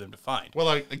hard for them to find. Well,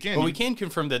 again, but we can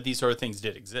confirm that these sort of things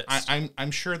did exist.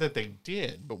 I'm sure that they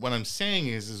did. But what I'm saying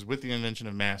is with the invention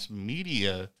of mass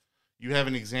media, you have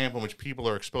an example in which people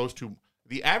are exposed to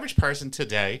the average person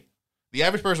today. The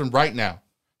average person right now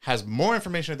has more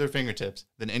information at their fingertips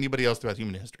than anybody else throughout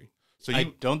human history. So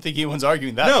I don't think anyone's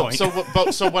arguing that point.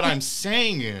 So what I'm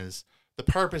saying is the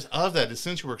purpose of that is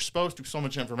since you were exposed to so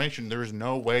much information, there is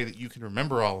no way that you can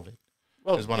remember all of it.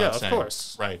 Well, is what yeah, I'm saying. Of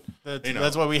course. Right.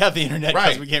 That's why we have the internet,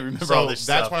 because we can't remember all this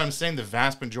stuff. That's why I'm saying the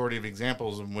vast majority of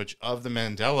examples in which of the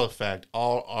Mandela effect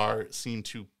all are seen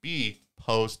to be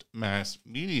post-mass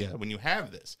media when you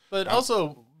have this. But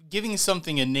also, giving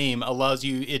something a name allows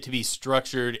it to be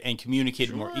structured and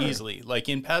communicated more easily. Like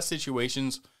in past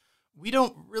situations, we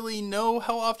don't really know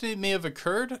how often it may have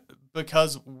occurred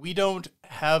because we don't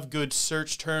have good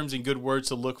search terms and good words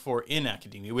to look for in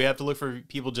academia. We have to look for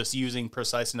people just using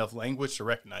precise enough language to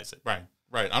recognize it.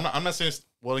 Right. I'm not saying,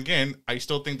 well, again, I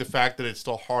still think the fact that it's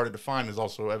still harder to find is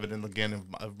also evident, again,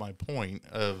 of my point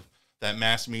of that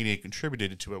mass media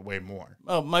contributed to it way more.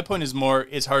 Well, my point is more,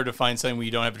 it's harder to find something when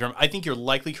you don't have a term. I think you're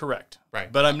likely correct.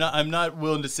 Right. But I'm not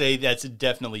willing to say that's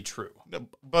definitely true.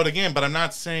 But I'm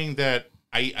not saying that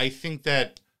I think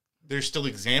that there's still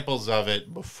examples of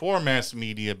it before mass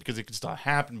media because it can still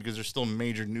happen because there's still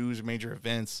major news, major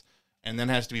events, and then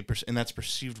has to be and that's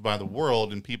perceived by the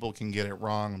world and people can get it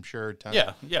wrong. I'm sure.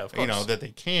 Yeah, of course. That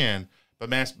they can. But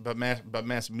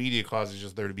mass media causes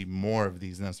just there to be more of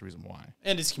these, and that's the reason why.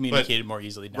 And it's communicated more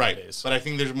easily nowadays. Right. But I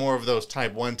think there's more of those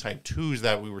type 1, type 2s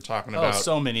that we were talking about. Oh,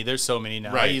 so many. There's so many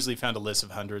now. Right. I easily found a list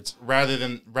of hundreds. Rather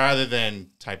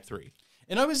than type 3.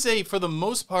 And I would say, for the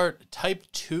most part, type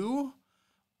 2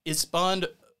 is spawned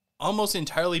almost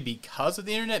entirely because of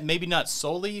the internet. Maybe not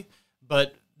solely,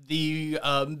 but the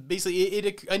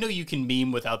basically, I know you can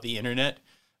meme without the internet,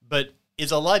 but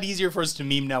it's a lot easier for us to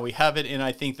meme now we have it, and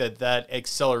I think that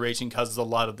acceleration causes a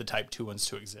lot of the type 2 ones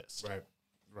to exist.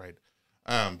 Right.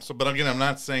 But again, I'm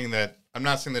not saying that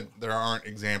there aren't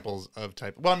examples of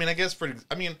type. Well, I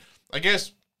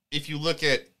guess if you look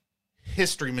at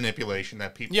history manipulation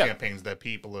campaigns that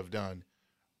people have done,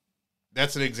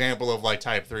 that's an example of like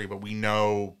type 3. But we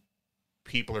know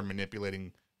people are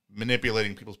manipulating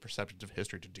people's perceptions of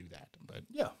history to do that. But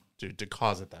to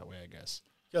cause it that way, I guess.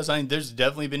 Because there's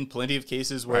definitely been plenty of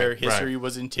cases where history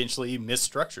was intentionally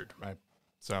misstructured. Right.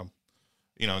 So,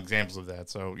 examples of that.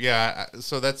 So, yeah.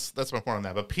 So that's my point on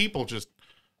that. But people just,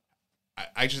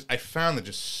 I found that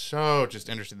just so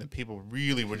interesting that people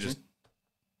really would just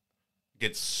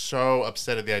get so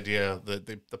upset at the idea that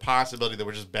the possibility that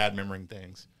we're just bad remembering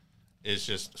things is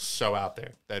just so out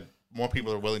there that more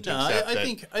people are willing to accept I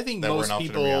think that most we're in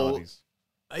people. realities.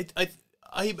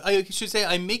 I should say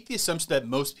I make the assumption that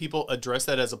most people address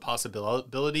that as a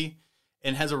possibility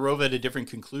and has arrived at a different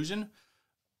conclusion.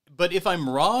 But if I'm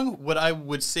wrong, what I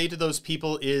would say to those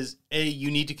people is, you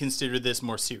need to consider this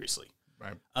more seriously.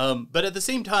 Right. But at the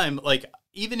same time, like,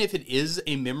 even if it is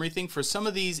a memory thing, for some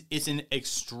of these, it's an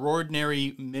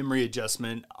extraordinary memory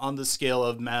adjustment on the scale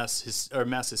of mass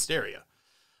hysteria.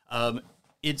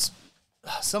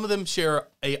 Some of them share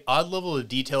a odd level of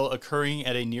detail occurring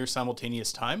at a near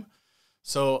simultaneous time.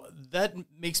 So that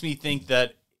makes me think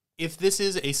that if this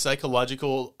is a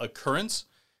psychological occurrence,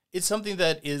 it's something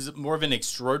that is more of an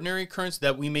extraordinary occurrence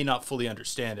that we may not fully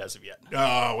understand as of yet.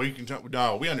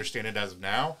 We understand it as of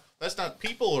now. That's not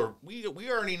we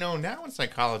already know now in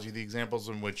psychology the examples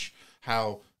in which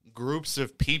how groups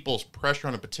of people's pressure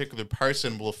on a particular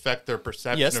person will affect their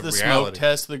perception of reality. Yes, the smoke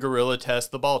test, the gorilla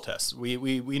test, the ball test.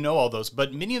 We know all those,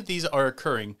 but many of these are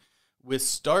occurring with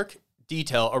stark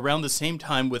detail around the same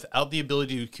time without the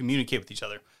ability to communicate with each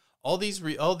other. All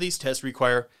these tests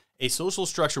require a social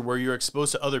structure where you're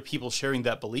exposed to other people sharing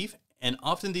that belief, and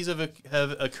often these have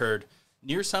occurred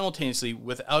near simultaneously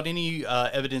without any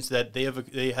evidence that they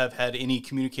have had any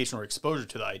communication or exposure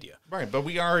to the idea. Right, but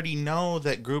we already know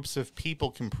that groups of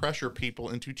people can pressure people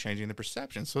into changing their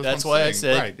perception. So that's why I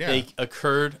said they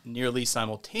occurred nearly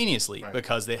simultaneously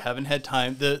because they haven't had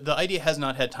time. The idea has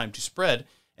not had time to spread,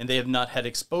 and they have not had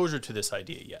exposure to this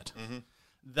idea yet.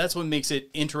 That's what makes it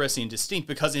interesting and distinct,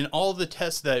 because in all the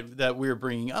tests that we're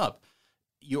bringing up,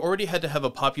 you already had to have a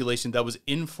population that was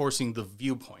enforcing the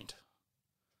viewpoint.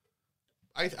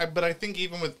 But I think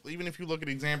even if you look at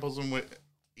examples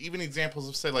examples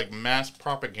of, say, like mass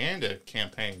propaganda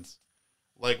campaigns,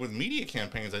 like with media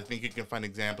campaigns, I think you can find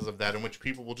examples of that in which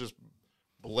people will just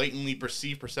blatantly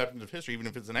perceive perceptions of history, even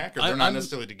if it's inaccurate. They're not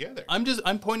necessarily together.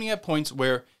 I'm pointing at points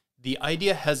where the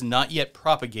idea has not yet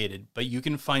propagated, but you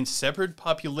can find separate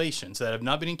populations that have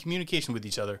not been in communication with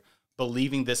each other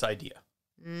believing this idea.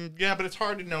 Yeah, but it's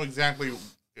hard to know exactly.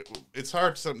 It's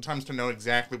hard sometimes to know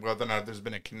exactly whether or not there's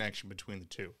been a connection between the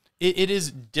two. It is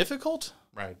difficult,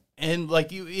 right? And at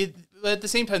the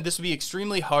same time, this would be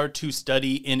extremely hard to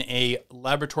study in a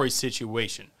laboratory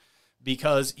situation,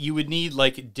 because you would need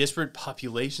like disparate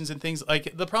populations and things.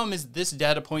 Like, the problem is this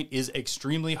data point is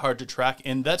extremely hard to track,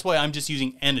 and that's why I'm just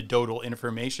using anecdotal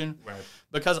information. Right.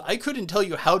 Because I couldn't tell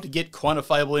you how to get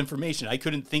quantifiable information. I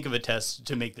couldn't think of a test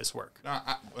to make this work. No,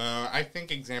 I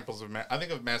think examples of I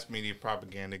think of mass media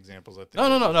propaganda examples. I think No.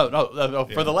 Yeah.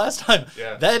 For the last time,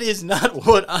 Yeah. that is not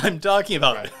what I'm talking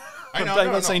about. Right. I'm talking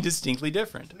about something distinctly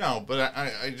different. No, but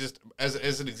I just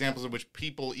as an example of which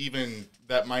people even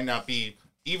that might not be.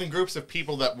 Even groups of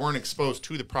people that weren't exposed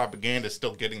to the propaganda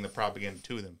still getting the propaganda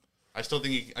to them. I still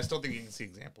think you can see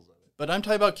examples of it. But I'm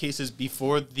talking about cases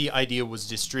before the idea was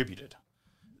distributed.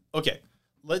 Okay,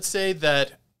 let's say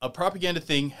that a propaganda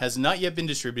thing has not yet been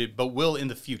distributed, but will in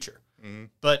the future. Mm-hmm.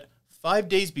 But 5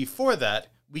 days before that,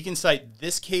 we can cite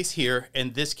this case here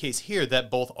and this case here that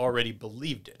both already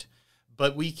believed it.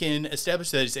 But we can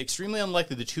establish that it's extremely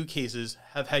unlikely the two cases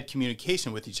have had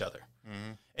communication with each other.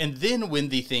 Mm-hmm. And then when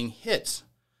the thing hits,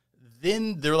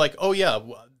 then they're like, oh yeah,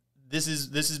 this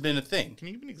has been a thing. Can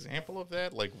you give an example of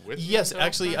that? Like with yes,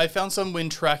 actually, I found some when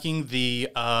tracking the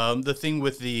thing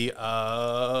with the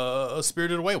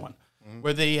Spirited Away one,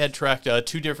 where they had tracked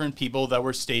two different people that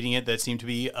were stating it that seemed to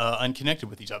be unconnected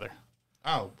with each other.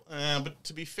 Oh, but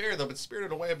to be fair though, but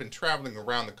Spirited Away have been traveling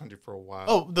around the country for a while.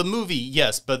 Oh, the movie,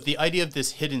 yes, but the idea of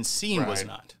this hidden scene was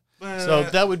not. So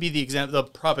that would be the example, the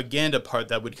propaganda part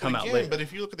that would come out later. But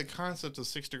if you look at the concept of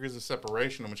 6 degrees of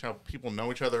separation, in which how people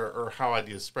know each other or how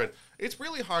ideas spread, it's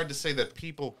really hard to say that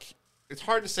people. It's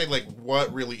hard to say like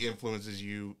what really influences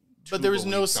you. But there is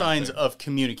no signs of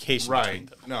communication between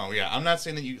them. No, yeah, I'm not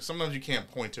saying that you. Sometimes you can't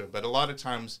point to it, but a lot of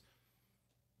times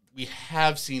we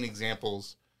have seen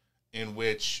examples in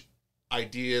which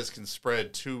ideas can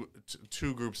spread to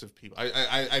two groups of people.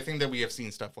 I think that we have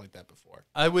seen stuff like that before.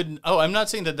 I'm not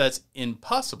saying that that's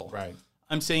impossible. Right.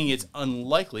 I'm saying it's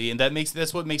unlikely, and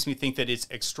that's what makes me think that it's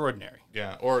extraordinary.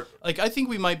 Yeah, or like I think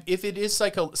we might, if it is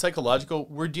psychological,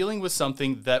 we're dealing with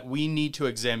something that we need to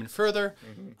examine further.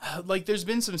 Mm-hmm. Like there's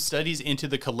been some studies into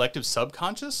the collective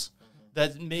subconscious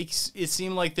that makes it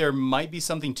seem like there might be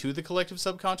something to the collective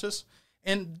subconscious.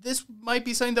 And this might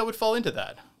be something that would fall into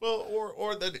that. Well,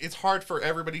 or that it's hard for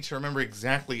everybody to remember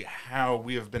exactly how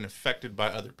we have been affected by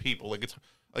other people. Like it's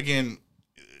again,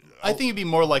 I think it'd be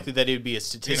more likely that it would be a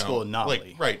statistical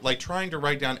anomaly. Like trying to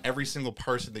write down every single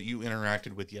person that you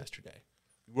interacted with yesterday.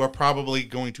 You are probably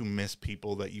going to miss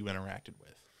people that you interacted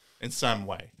with in some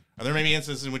way. And there may be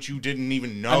instances in which you didn't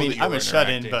even know that you I'm were a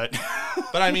shut-in, but...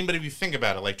 but if you think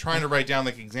about it, like trying to write down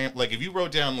like example, like if you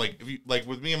wrote down like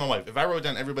with me and my wife, if I wrote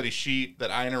down everybody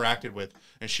that I interacted with,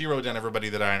 and she wrote down everybody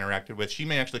that I interacted with, she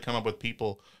may actually come up with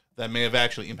people that may have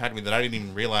actually impacted me that I didn't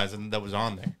even realize and that was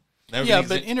on there. Yeah,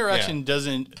 but interaction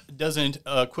doesn't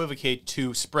equivocate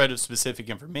to spread of specific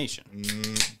information.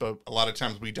 But a lot of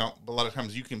times we don't. A lot of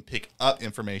times you can pick up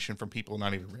information from people and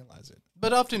not even realize it.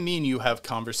 But often me and you have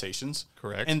conversations.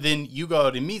 Correct. And then you go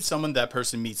out and meet someone, that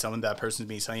person meets someone, that person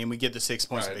meets someone, and we get the 6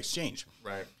 points of exchange.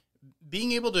 Right.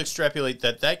 Being able to extrapolate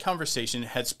that conversation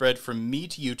had spread from me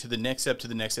to you to the next step, to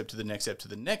the next step, to the next step, to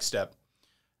the next step,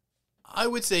 I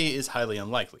would say is highly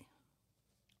unlikely.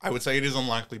 I would say it is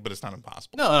unlikely, but it's not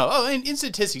impossible. No. Oh, in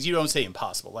statistics, you don't say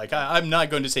impossible. Like, I'm not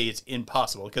going to say it's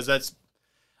impossible, because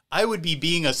I would be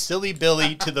being a silly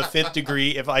Billy to the 5th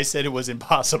degree if I said it was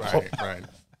impossible. Right.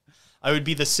 I would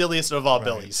be the silliest of all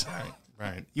Billies.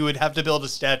 Right. You would have to build a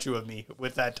statue of me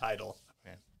with that title.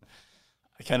 Man.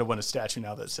 I kind of want a statue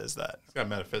now that says that. It's got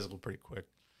metaphysical pretty quick.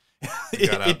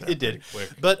 It did. Quick.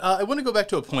 But I want to go back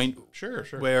to a point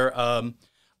where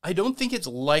I don't think it's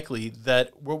likely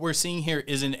that what we're seeing here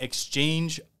is an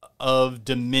exchange of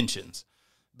dimensions.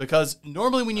 Because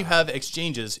normally when you have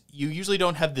exchanges, you usually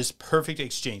don't have this perfect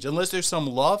exchange. Unless there's some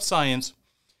law of science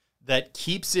that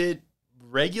keeps it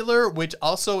regular, which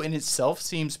also in itself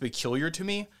seems peculiar to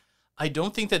me. I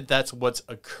don't think that that's what's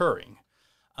occurring.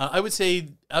 I would say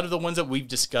out of the ones that we've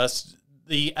discussed,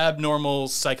 the abnormal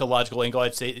psychological angle, I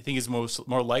think is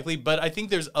more likely. But I think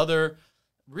there's other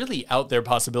really out there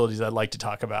possibilities I'd like to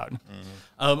talk about.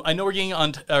 I know we're getting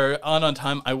on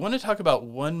time. I want to talk about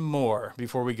one more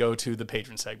before we go to the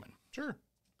patron segment. Sure.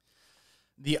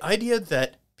 The idea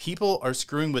that people are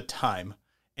screwing with time,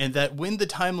 and that when the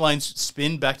timelines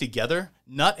spin back together,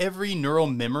 not every neural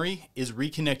memory is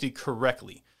reconnected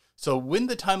correctly. So when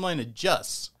the timeline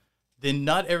adjusts, then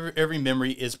not every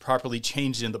memory is properly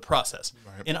changed in the process.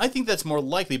 Right. And I think that's more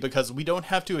likely because we don't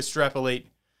have to extrapolate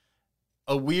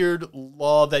a weird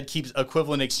law that keeps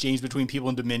equivalent exchange between people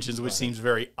and dimensions, which seems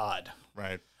very odd.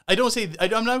 Right. I'm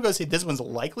not going to say this one's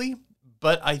likely,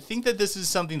 but I think that this is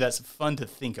something that's fun to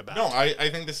think about. No, I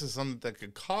think this is something that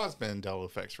could cause Mandela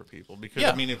effects for people because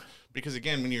I mean, because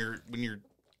again,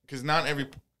 because not every,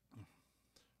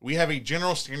 we have a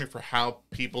general standard for how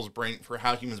humans'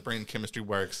 brain chemistry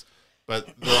works, but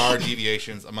there are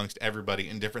deviations amongst everybody,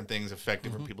 and different things affect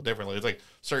different people differently. It's like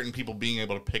certain people being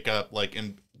able to pick up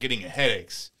and getting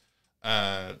headaches,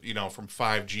 from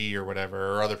 5G or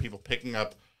whatever, or other people picking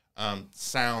up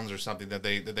sounds or something that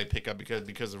they pick up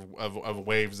because of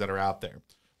waves that are out there.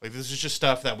 Like, this is just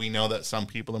stuff that we know that some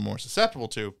people are more susceptible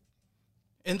to.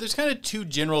 And there's kind of two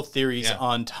general theories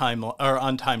on time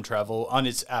travel, on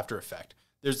its after effect.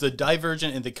 There's the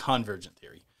divergent and the convergent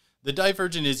theory. The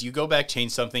divergent is you go back,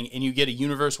 change something, and you get a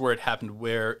universe where it happened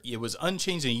where it was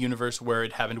unchanged, and a universe where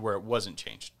it happened where it wasn't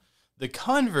changed. The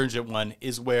convergent one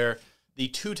is where the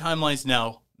two timelines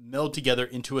now meld together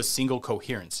into a single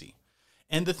coherency.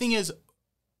 And the thing is,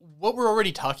 what we're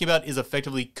already talking about is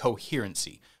effectively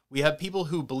coherency. We have people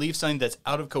who believe something that's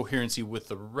out of coherency with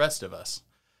the rest of us,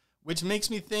 which makes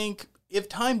me think if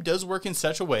time does work in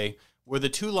such a way where the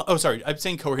two... I'm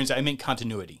saying coherency, I meant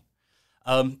continuity.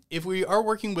 If we are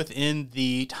working within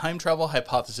the time travel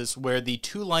hypothesis where the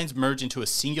two lines merge into a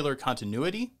singular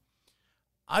continuity,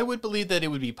 I would believe that it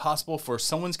would be possible for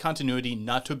someone's continuity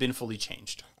not to have been fully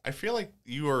changed. I feel like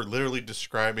you are literally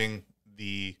describing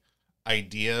the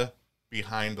idea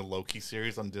behind the Loki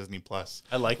series on Disney Plus.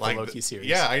 I like the Loki series.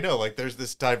 Yeah, I know. There's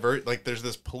this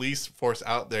police force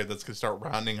out there that's gonna start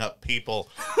rounding up people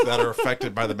that are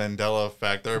affected by the Mandela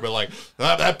effect. They're like,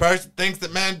 oh, that person thinks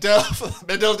that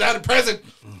Mandela's down in prison.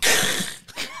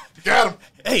 Got him.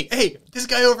 Hey, this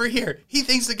guy over here. He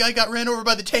thinks the guy got ran over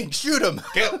by the tank. Shoot him.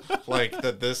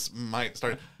 That this might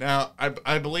start. Now,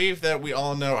 I believe that we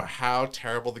all know how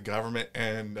terrible the government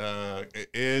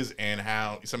is and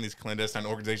how some of these clandestine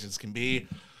organizations can be.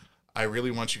 I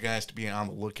really want you guys to be on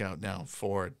the lookout now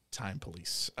for time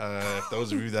police.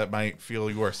 Those of you that might feel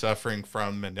you are suffering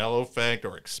from Mandela effect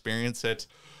or experience it,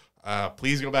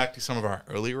 please go back to some of our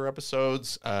earlier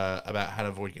episodes about how to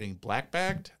avoid getting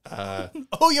black-bagged.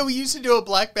 We used to do a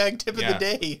black bag tip of the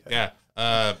day.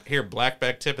 Yeah. Here, black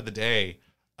bag tip of the day.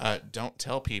 Don't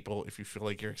tell people if you feel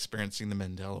like you're experiencing the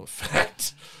Mandela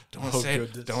effect. Don't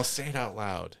say it out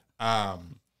loud.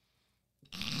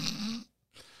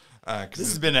 This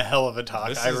has been a hell of a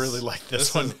talk. I really like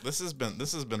this one. This has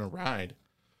been a ride.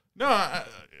 No,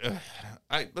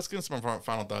 let's get into some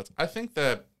final thoughts. I think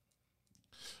that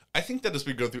as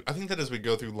we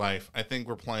go through life, I think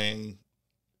we're playing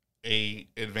a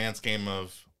advanced game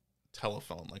of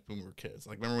telephone, like when we were kids.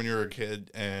 Like, remember when you were a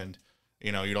kid and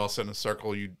you'd all sit in a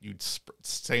circle, you'd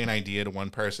say an idea to one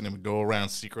person and would go around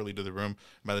secretly to the room.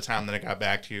 And by the time that it got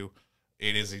back to you,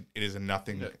 it is a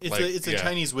nothing. It's a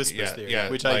Chinese whispers theory,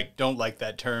 which I don't like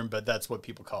that term, but that's what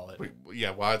people call it.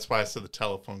 That's why I said the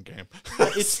telephone game.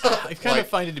 I kind of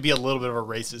find it to be a little bit of a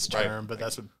racist term, but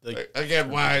that's what...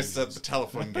 why I said the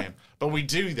telephone game. But we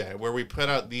do that, where we put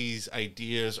out these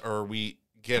ideas, or we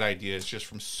get ideas just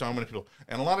from so many people.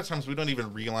 And a lot of times we don't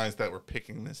even realize that we're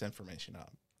picking this information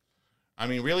up. I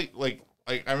mean, really,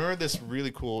 I remember this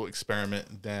really cool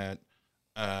experiment that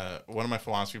one of my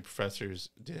philosophy professors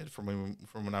did when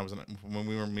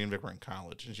me and Vic were in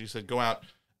college, and she said, go out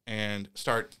and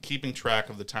start keeping track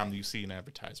of the time that you see an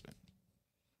advertisement.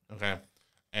 Okay,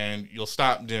 and you'll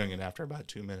stop doing it after about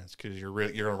 2 minutes because you're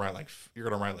gonna write like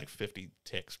 50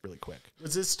 ticks really quick.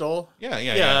 Was this Stoll? Yeah.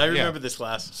 I remember this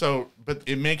class. So, but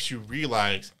it makes you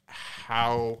realize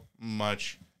how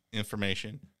much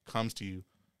information comes to you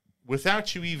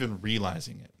without you even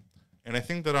realizing it. And I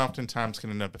think that oftentimes can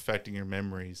end up affecting your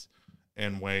memories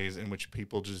in ways in which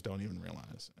people just don't even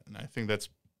realize. And I think that's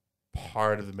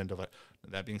part of the Mandela.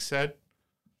 That being said,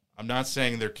 I'm not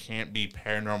saying there can't be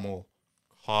paranormal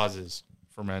causes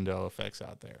for Mandela effects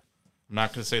out there. I'm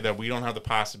not going to say that we don't have the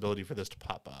possibility for this to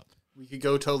pop up. We could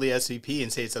go totally SCP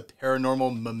and say it's a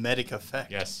paranormal mimetic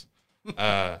effect. Yes.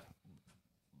 But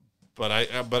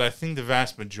I think the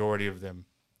vast majority of them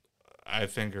I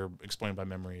think are explained by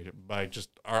memory, by just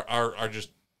are just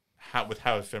how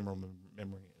ephemeral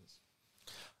memory is.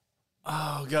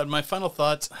 Oh God, my final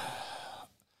thoughts.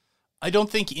 I don't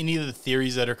think any of the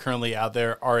theories that are currently out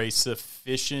there are a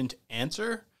sufficient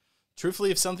answer.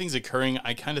 Truthfully, if something's occurring,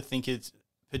 I kind of think it's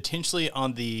potentially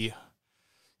on the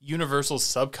universal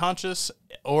subconscious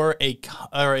or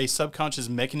a subconscious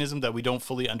mechanism that we don't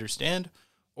fully understand,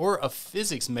 or a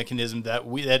physics mechanism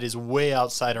that is way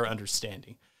outside our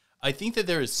understanding. I think that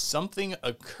there is something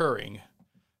occurring,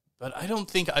 but I don't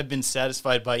think I've been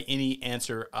satisfied by any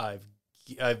answer I've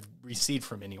received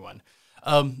from anyone.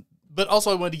 But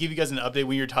also, I wanted to give you guys an update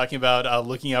when you're talking about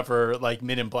looking out for like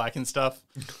Men in Black and stuff.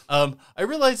 I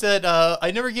realized that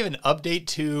I never gave an update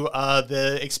to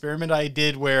the experiment I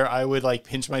did where I would like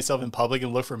pinch myself in public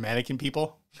and look for mannequin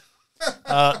people.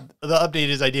 The update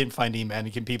is I didn't find any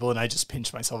mannequin people, and I just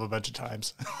pinched myself a bunch of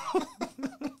times.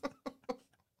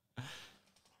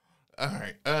 All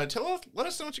right. Let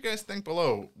us know what you guys think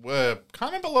below.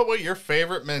 Comment below what your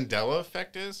favorite Mandela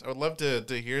effect is. I would love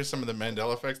to hear some of the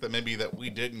Mandela effects that we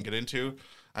didn't get into.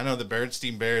 I know the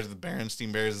Berenstain Bears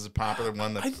is a popular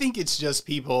one. I think it's just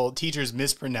teachers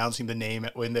mispronouncing the name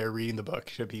when they're reading the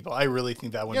book to people. I really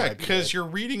think that one might be because you're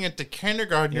reading it to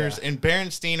kindergartners, and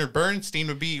Berenstain or Bernstein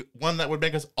would be one that would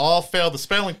make us all fail the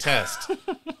spelling test.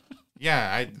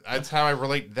 Yeah, that's how I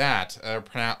relate that.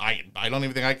 I don't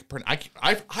even think I can pronounce.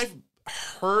 I've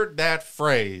heard that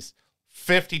phrase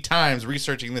 50 times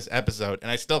researching this episode,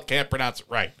 and I still can't pronounce it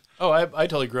right. Oh, I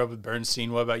totally grew up with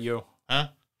Bernstein. What about you? Huh?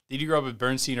 Did you grow up with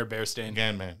Bernstein or Bearstein?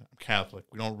 Again, man, I'm Catholic.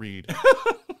 We don't read.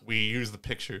 We use the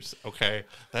pictures, okay?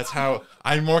 That's how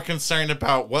I'm more concerned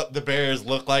about what the bears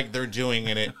look like they're doing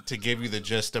in it to give you the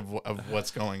gist of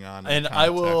what's going on. And I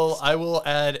will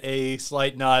add a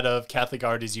slight nod of Catholic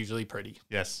art is usually pretty.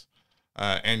 Yes.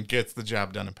 And gets the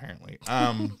job done, apparently.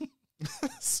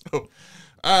 So,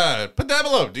 put that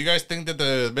below. Do you guys think that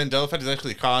the Mandela effect is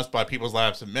actually caused by people's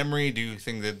lapse of memory? Do you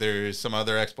think that there's some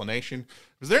other explanation?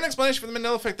 Was there an explanation for the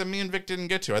Mandela effect that me and Vic didn't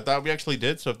get to? I thought we actually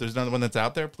did. So if there's another one that's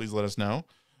out there, please let us know.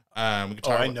 We can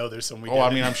talk I know there's some.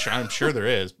 I'm sure there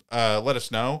is. Let us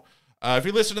know. If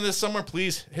you're listening to this somewhere,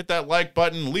 please hit that like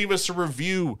button. Leave us a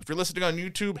review. If you're listening on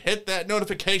YouTube, hit that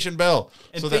notification bell.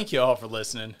 And thank you all for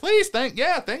listening. Please, thank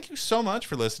you so much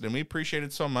for listening. We appreciate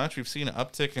it so much. We've seen an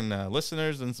uptick in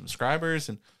listeners and subscribers,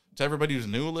 and to everybody who's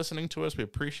new listening to us, we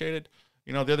appreciate it.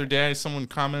 You know, the other day someone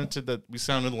commented that we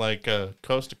sounded like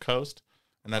coast to coast.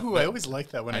 And I always like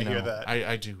that when I hear that.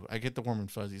 I do. I get the warm and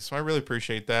fuzzies. So I really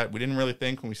appreciate that. We didn't really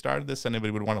think when we started this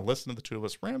anybody would want to listen to the two of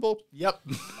us ramble. Yep.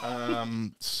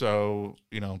 So,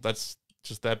 that's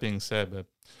just that being said. But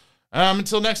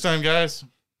until next time, guys,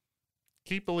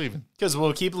 keep believing. Because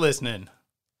we'll keep listening.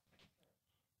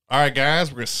 All right, guys,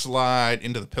 we're going to slide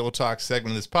into the Pillow Talk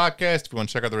segment of this podcast. If you want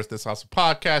to check out the rest of this awesome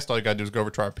podcast, all you got to do is go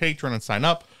over to our Patreon and sign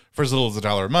up. For as little as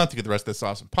 $1 a month, you get the rest of this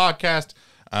awesome podcast,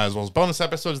 as well as bonus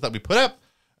episodes that we put up.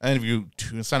 And if you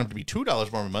sign up to be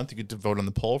 $2 more a month, you get to vote on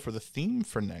the poll for the theme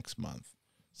for next month.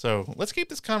 So let's keep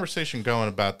this conversation going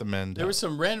about the Mandela. There were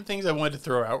some random things I wanted to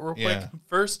throw out real quick.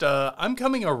 First, I'm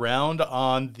coming around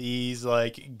on these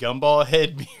like gumball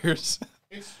head beers.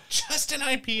 It's just an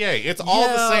IPA. It's all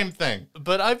the same thing.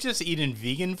 But I've just eaten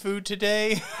vegan food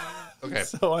today. Okay.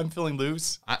 So I'm feeling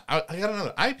loose. I gotta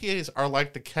know. IPAs are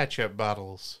like the ketchup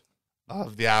bottles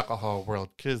of the alcohol world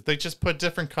because they just put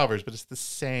different covers, but it's the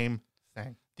same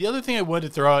thing. The other thing I wanted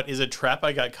to throw out is a trap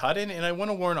I got caught in, and I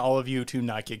want to warn all of you to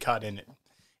not get caught in it.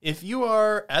 If you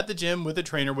are at the gym with a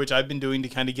trainer, which I've been doing to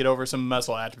kind of get over some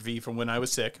muscle atrophy from when I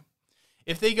was sick,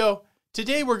 if they go,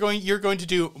 today you're going to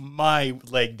do my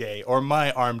leg day or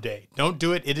my arm day, don't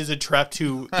do it. It is a trap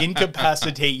to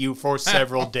incapacitate you for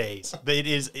several days. But it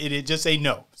is just say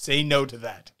no. Say no to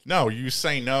that. No, you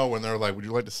say no when they're like, would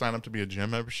you like to sign up to be a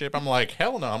gym membership? I'm like,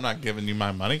 hell no, I'm not giving you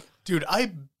my money. Dude,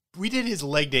 we did his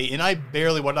leg day, and I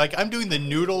barely went. Like, I'm doing the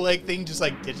noodle leg thing, just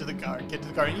like get to the car.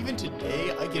 And even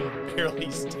today, I can barely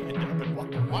stand up and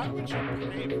walk. Why would you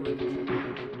pay for it?